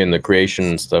story and the creation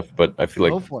and stuff. But I feel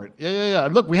like go for it. Yeah.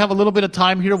 Look, we have a little bit of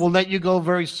time here. We'll let you go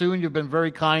very soon. You've been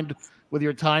very kind with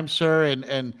your time, sir,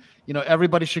 and you know,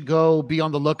 everybody should go be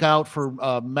on the lookout for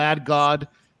Mad God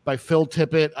by Phil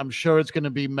Tippett. I'm sure it's going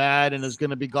to be mad, and it's going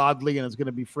to be godly, and it's going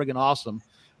to be friggin' awesome.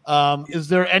 Is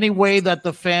there any way that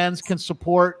the fans can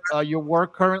support your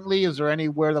work currently? Is there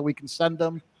anywhere that we can send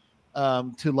them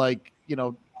to, like, you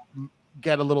know,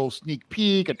 get a little sneak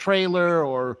peek, a trailer,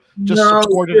 or just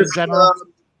support it in general?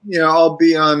 You know, I'll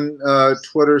be on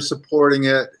Twitter supporting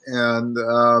it, and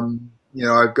you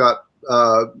know, I've got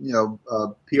you know,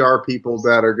 PR people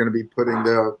that are going to be putting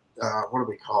the what do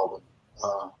we call them?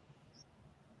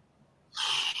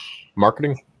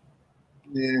 Marketing.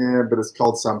 Yeah, but it's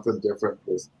called something different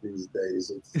these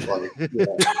days. It's like, yeah.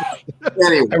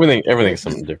 Anyway, everything's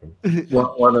something different.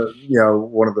 One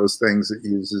of those things that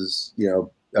uses, you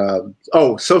know,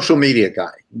 social media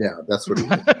guy. Yeah, that's what he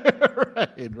is.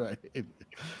 right.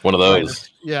 One of those.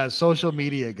 Yeah, social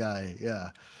media guy.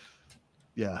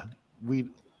 Yeah. We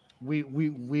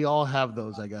all have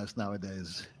those, I guess,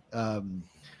 nowadays.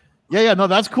 Yeah, no,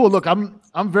 that's cool. Look,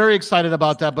 I'm very excited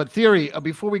about that. But Theory,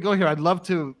 before we go here, I'd love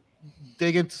to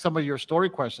dig into some of your story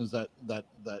questions that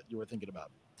you were thinking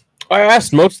about. I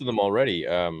asked most of them already.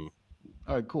 All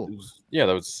right, cool. That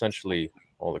was essentially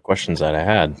all the questions that I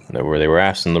had that they were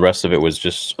asked, and the rest of it was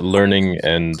just learning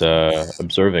and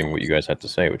observing what you guys had to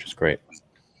say, which is great.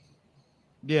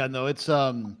 Yeah, no, it's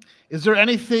is there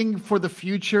anything for the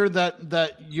future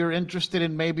that you're interested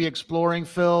in maybe exploring,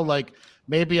 Phil? Like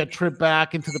maybe a trip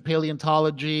back into the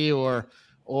paleontology or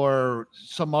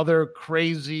some other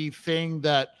crazy thing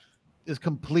that is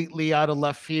completely out of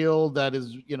left field that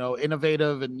is, you know,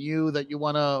 innovative and new that you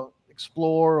want to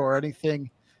explore, or anything,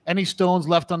 any stones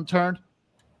left unturned?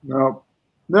 No,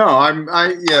 no, I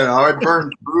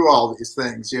burned through all these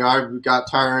things. You know, I got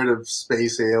tired of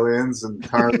space aliens and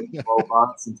tired of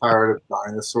robots and tired of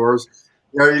dinosaurs.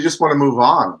 You know, you just want to move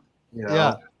on, you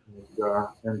know, Yeah.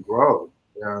 and grow.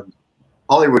 And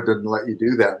Hollywood didn't let you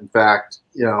do that. In fact,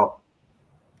 you know,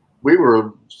 we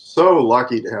were so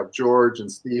lucky to have George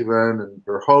and Steven and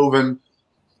Verhoeven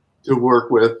to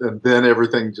work with, and then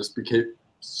everything just became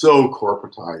so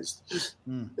corporatized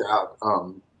that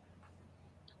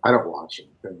I don't watch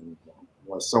anything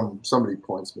unless somebody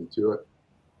points me to it.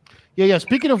 Yeah.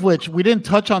 Speaking of which, we didn't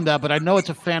touch on that, but I know it's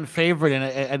a fan favorite,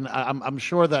 and I'm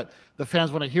sure that the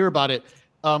fans want to hear about it.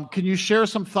 Can you share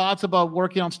some thoughts about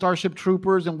working on Starship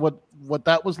Troopers and what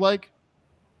that was like?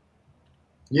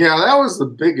 Yeah, that was the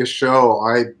biggest show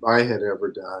I had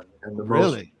ever done, and the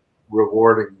most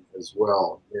rewarding as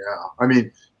well. Yeah, I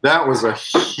mean, that was a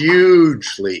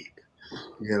huge leap,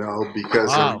 you know,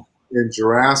 because in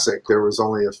Jurassic there was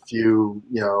only a few,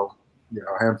 a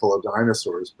handful of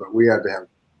dinosaurs, but we had to have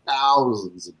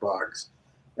thousands of bugs.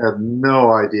 I had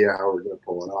no idea how we were going to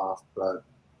pull it off, but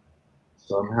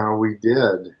somehow we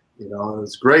did. You know, it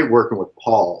was great working with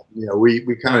Paul. You know, we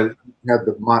kind of had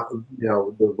the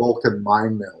Vulcan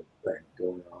mind meld thing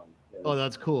going on. Oh,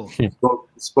 that's cool.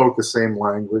 Spoke the same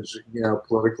language. You know,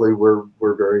 politically we're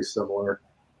very similar.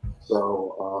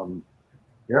 So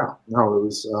yeah, no, it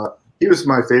was he was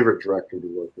my favorite director to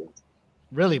work with.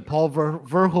 Really, Paul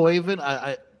Verhoeven.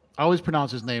 I always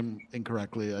pronounce his name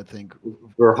incorrectly. I think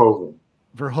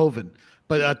Verhoeven.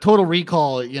 But Total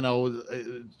Recall, you know,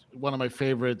 one of my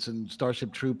favorites, and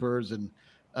Starship Troopers, and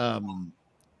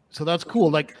so that's cool.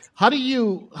 Like, what are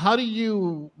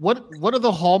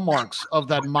the hallmarks of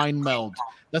that mind meld?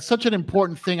 That's such an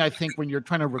important thing, I think, when you're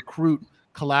trying to recruit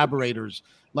collaborators.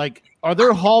 Like, are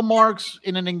there hallmarks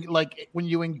like when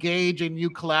you engage a new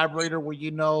collaborator where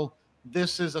you know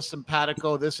this is a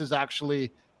simpatico, this is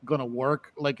actually going to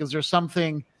work? Like, is there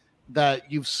something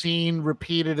that you've seen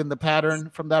repeated in the pattern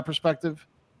from that perspective?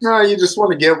 No, you just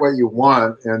want to get what you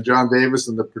want. And John Davis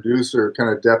and the producer kind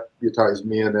of deputized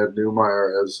me and Ed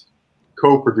Neumeyer as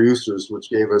co-producers, which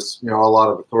gave us, you know, a lot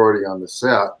of authority on the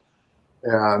set.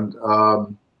 And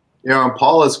and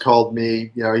Paul has called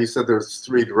me. You know, he said there's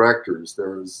 3 directors.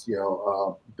 There was,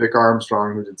 Vic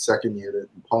Armstrong, who did second unit,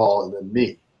 and Paul, and then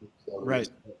me. So right.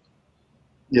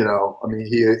 You know, I mean,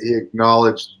 he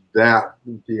acknowledged that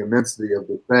the immensity of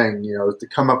the thing, you know, to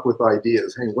come up with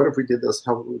ideas. Hey, what if we did this?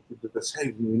 How if we did this?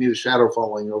 Hey, we need a shadow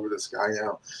falling over this guy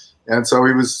now. And so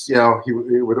he was, you know, he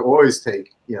would always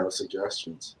take, you know,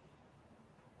 suggestions.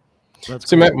 That's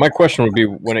so cool. My question would be,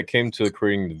 when it came to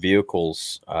creating the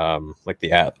vehicles, like the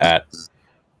there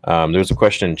was a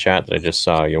question in chat that I just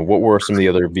saw. You know, what were some of the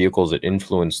other vehicles that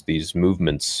influenced these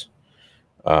movements?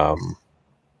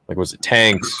 Like, was it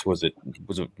tanks? Was it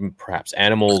perhaps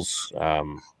animals?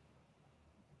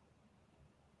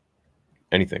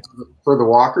 Anything for the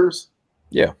walkers?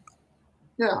 Yeah.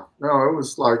 Yeah. No, it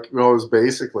was like, well, it was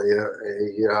basically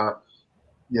a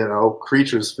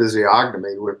creature's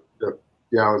physiognomy with the,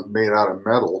 it was made out of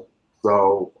metal.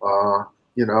 So, I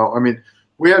mean,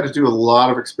 we had to do a lot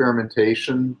of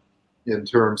experimentation in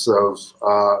terms of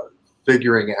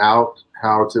figuring out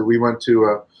how to. We went to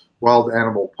a wild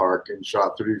animal park and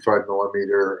shot 35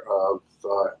 millimeter of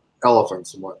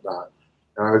elephants and whatnot.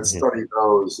 And I would study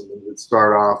those, and we would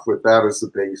start off with that as the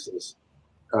basis,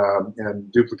 and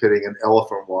duplicating an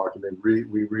elephant walk. And then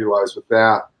we realized with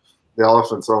that, the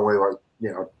elephant's only like,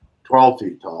 12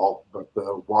 feet tall, but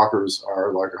the walkers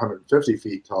are like 150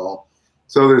 feet tall.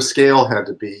 So their scale had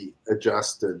to be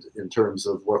adjusted in terms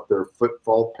of what their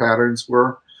footfall patterns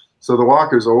were. So the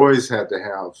walkers always had to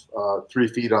have 3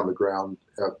 feet on the ground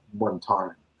at one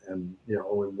time, and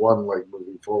only one leg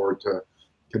moving forward to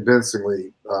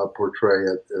convincingly portray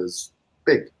it as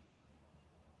big.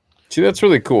 See, that's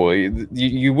really cool.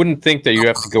 You wouldn't think that you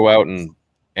have to go out and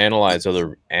analyze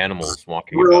other animals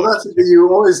walking well, about.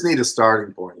 You always need a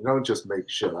starting point. You don't just make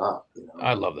shit up.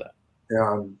 I love that.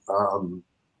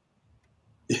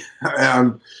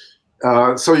 And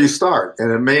so you start,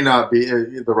 and it may not be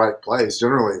the right place.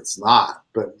 Generally, it's not.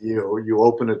 but you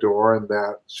open a door and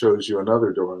that shows you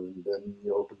another door, and then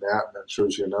you open that and that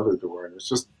shows you another door, and it's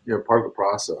just part of the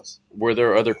process. Were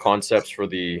there other concepts for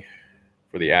the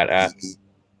AT-AT?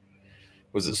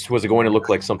 Was it going to look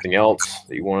like something else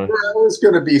that you wanted? There was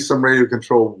going to be some radio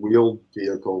controlled wheeled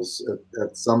vehicles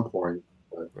at some point,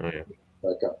 but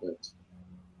that got mixed.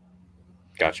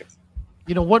 Gotcha.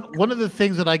 One of the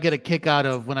things that I get a kick out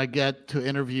of when I get to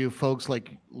interview folks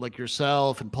like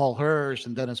yourself and Paul Hirsch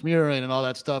and Dennis Murin and all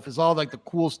that stuff is all like the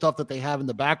cool stuff that they have in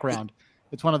the background.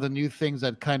 It's one of the new things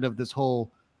that kind of this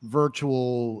whole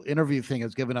virtual interview thing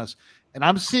has given us. And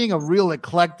I'm seeing a real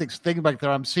eclectic thing back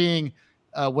there. I'm seeing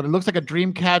what it looks like a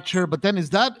dream catcher, but then is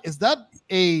that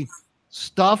a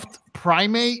stuffed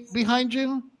primate behind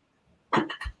you?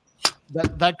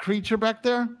 That creature back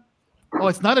there? Oh,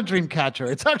 it's not a dream catcher.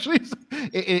 It's actually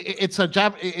it's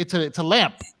a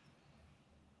lamp.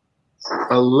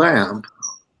 A lamp.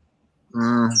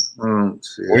 I don't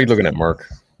see what are you looking at, Mark?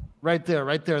 Right there.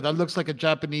 That looks like a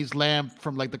Japanese lamp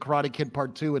from like the Karate Kid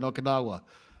Part 2 in Okinawa.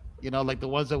 Like the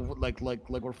ones that like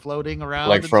were floating around.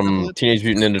 Like from Teenage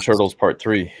Mutant Ninja Turtles Part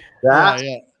 3.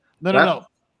 Yeah. No.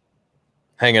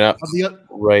 Hanging up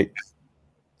right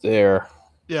there.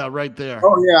 Yeah, right there.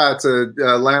 Oh, yeah, it's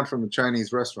a lamp from the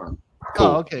Chinese restaurant. Cool.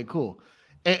 Oh, okay, cool.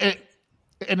 And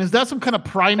is that some kind of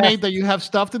primate that you have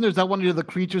stuffed in there? Is that one of the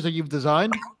creatures that you've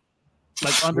designed?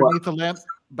 Like underneath the lamp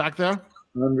back there?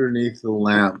 Underneath the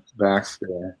lamp back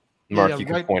there. Mark, you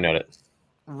can point at it.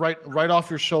 Right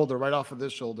off your shoulder, right off of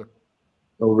this shoulder.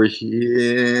 Over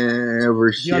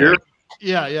here.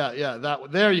 Yeah.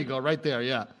 There you go, right there.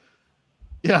 Yeah.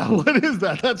 What is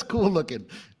that? That's cool looking.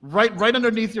 Right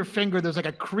underneath your finger, there's like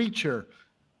a creature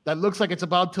that looks like it's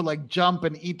about to like jump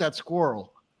and eat that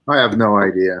squirrel. I have no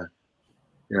idea.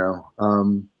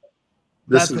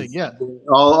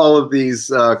 All of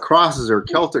these crosses are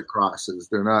Celtic crosses.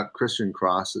 They're not Christian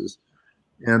crosses.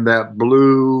 And that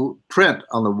blue print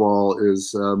on the wall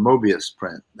is Mobius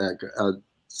print that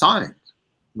signed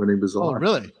when he was alive. Oh,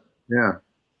 really? Yeah.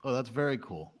 Oh, that's very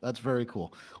cool.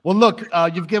 Well, look,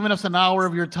 you've given us an hour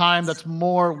of your time. That's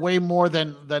way more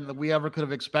than we ever could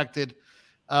have expected.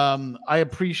 I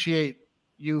appreciate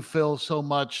you, Phil, so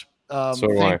much.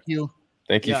 Thank you.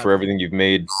 Thank you for everything you've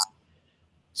made.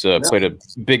 It's played a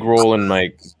big role in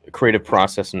my creative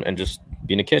process and just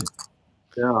being a kid.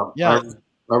 Yeah.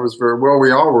 I was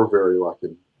we all were very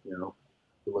lucky, to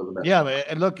live in that. Yeah,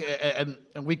 and look, and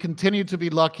we continue to be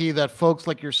lucky that folks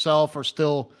like yourself are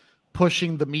still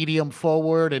pushing the medium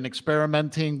forward and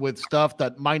experimenting with stuff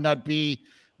that might not be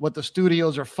what the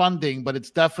studios are funding, but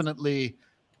it's definitely,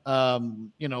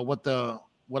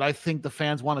 what I think the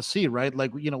fans want to see, right?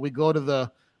 Like, we go to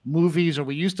the movies, or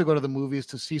we used to go to the movies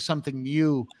to see something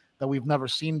new that we've never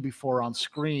seen before on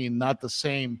screen, not the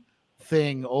same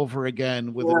thing over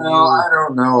again with I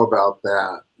don't know about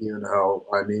that.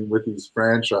 I mean, with these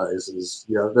franchises,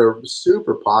 they're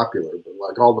super popular, but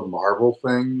like all the Marvel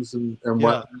things and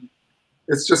what,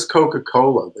 it's just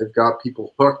Coca-Cola. They've got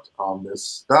people hooked on this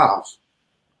stuff,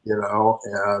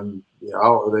 and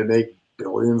they make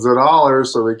billions of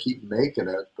dollars, so they keep making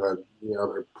it, but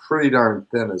they're pretty darn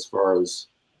thin as far as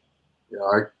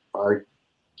I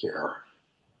care.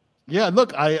 Yeah,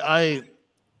 look, I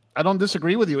don't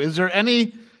disagree with you. Is there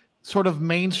any sort of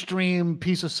mainstream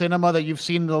piece of cinema that you've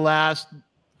seen in the last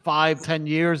 5-10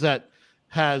 years that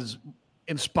has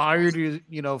inspired you,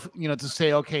 to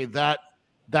say, okay,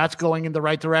 that's going in the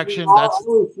right direction? I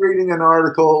was reading an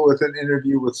article with an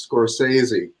interview with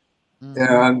Scorsese,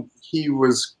 and he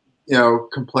was,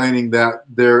 complaining that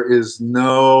there is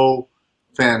no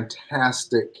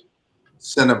fantastic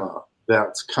cinema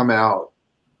that's come out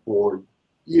for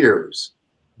years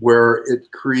where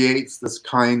it creates this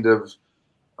kind of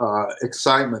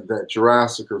excitement that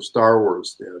Jurassic or Star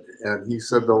Wars did. And he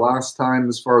said the last time,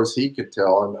 as far as he could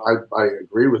tell, and I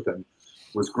agree with him,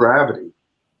 was Gravity.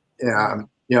 And,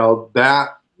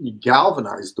 that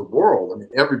galvanized the world. I mean,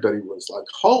 everybody was like,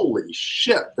 holy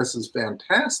shit, this is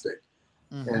fantastic.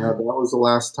 And that was the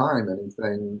last time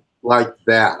anything like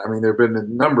that. I mean, there have been a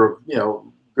number of,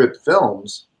 good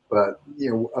films, but,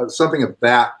 something of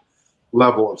that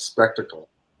level of spectacle,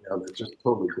 that just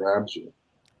totally grabs you.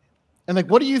 And like,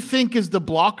 what do you think is the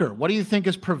blocker? What do you think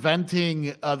is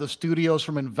preventing the studios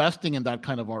from investing in that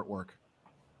kind of artwork?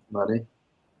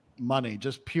 Money,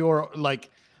 just pure,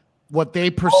 like what they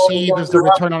perceive as the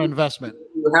return on investment.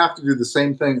 You have to do the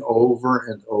same thing over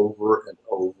and over and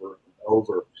over and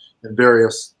over in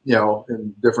various,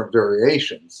 in different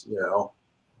variations,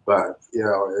 but,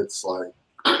 it's like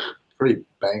pretty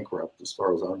bankrupt as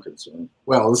far as I'm concerned.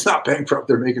 Well, it's not bankrupt.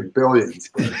 They're making billions.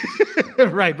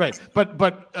 Right.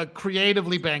 But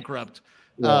creatively bankrupt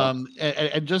Yeah.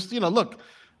 And just, look,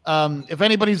 if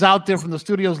anybody's out there from the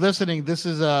studios listening, this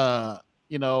is the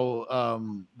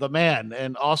man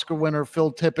and Oscar winner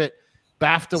Phil Tippett,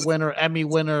 BAFTA winner, Emmy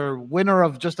winner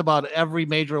of just about every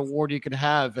major award you can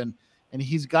have, and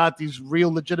he's got these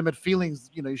real legitimate feelings.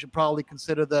 You should probably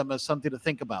consider them as something to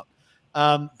think about.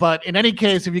 But in any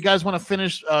case, if you guys want to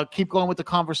finish, keep going with the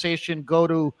conversation, go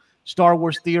to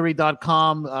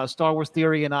StarWarsTheory.com. Star Wars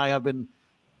Theory and I have been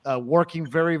working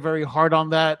very, very hard on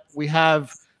that. We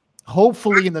have,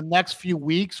 hopefully in the next few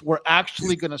weeks, we're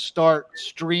actually going to start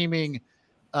streaming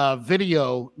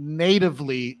video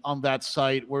natively on that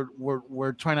site.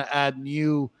 We're trying to add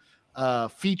new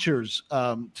features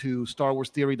to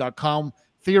StarWarsTheory.com.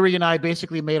 Theory and I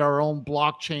basically made our own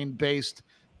blockchain-based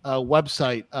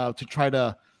website to try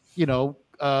to,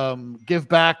 give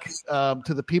back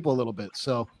to the people a little bit.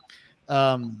 So,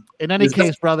 in any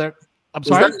case, brother, I'm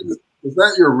sorry. Is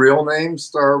that your real name,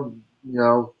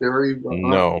 Theory?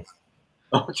 No.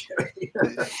 Okay.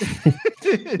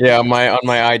 Yeah, on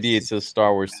my ID it says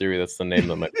Star Wars Theory. That's the name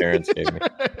that my parents gave me.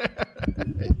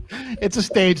 It's a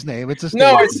stage name. It's a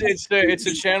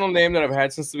channel name that I've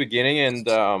had since the beginning, and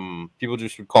people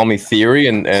just would call me Theory,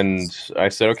 and I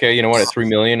said, okay, you know what? At 3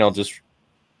 million, I'll just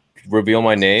reveal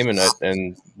my name,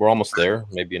 and we're almost there.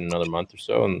 Maybe in another month or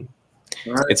so, and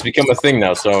it's become a thing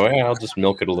now. So yeah, I'll just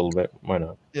milk it a little bit. Why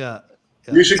not? Yeah.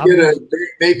 You should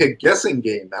make a guessing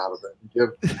game out of it and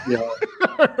give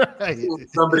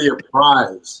somebody a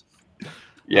prize.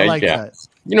 Yeah, like that.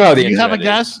 You know how Do you have a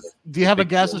guess? Do you have a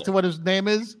guess as to what his name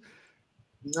is?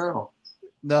 No.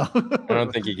 No. I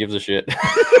don't think he gives a shit.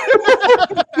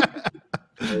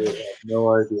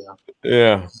 No idea.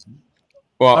 Yeah.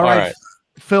 Well, all right.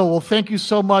 Phil, well, thank you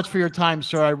so much for your time,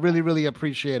 sir. I really, really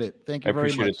appreciate it. Thank you very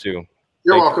much. I appreciate it too.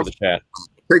 You're Thank welcome. you for the chat.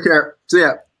 Take care. See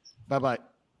ya. Bye-bye.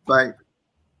 Bye.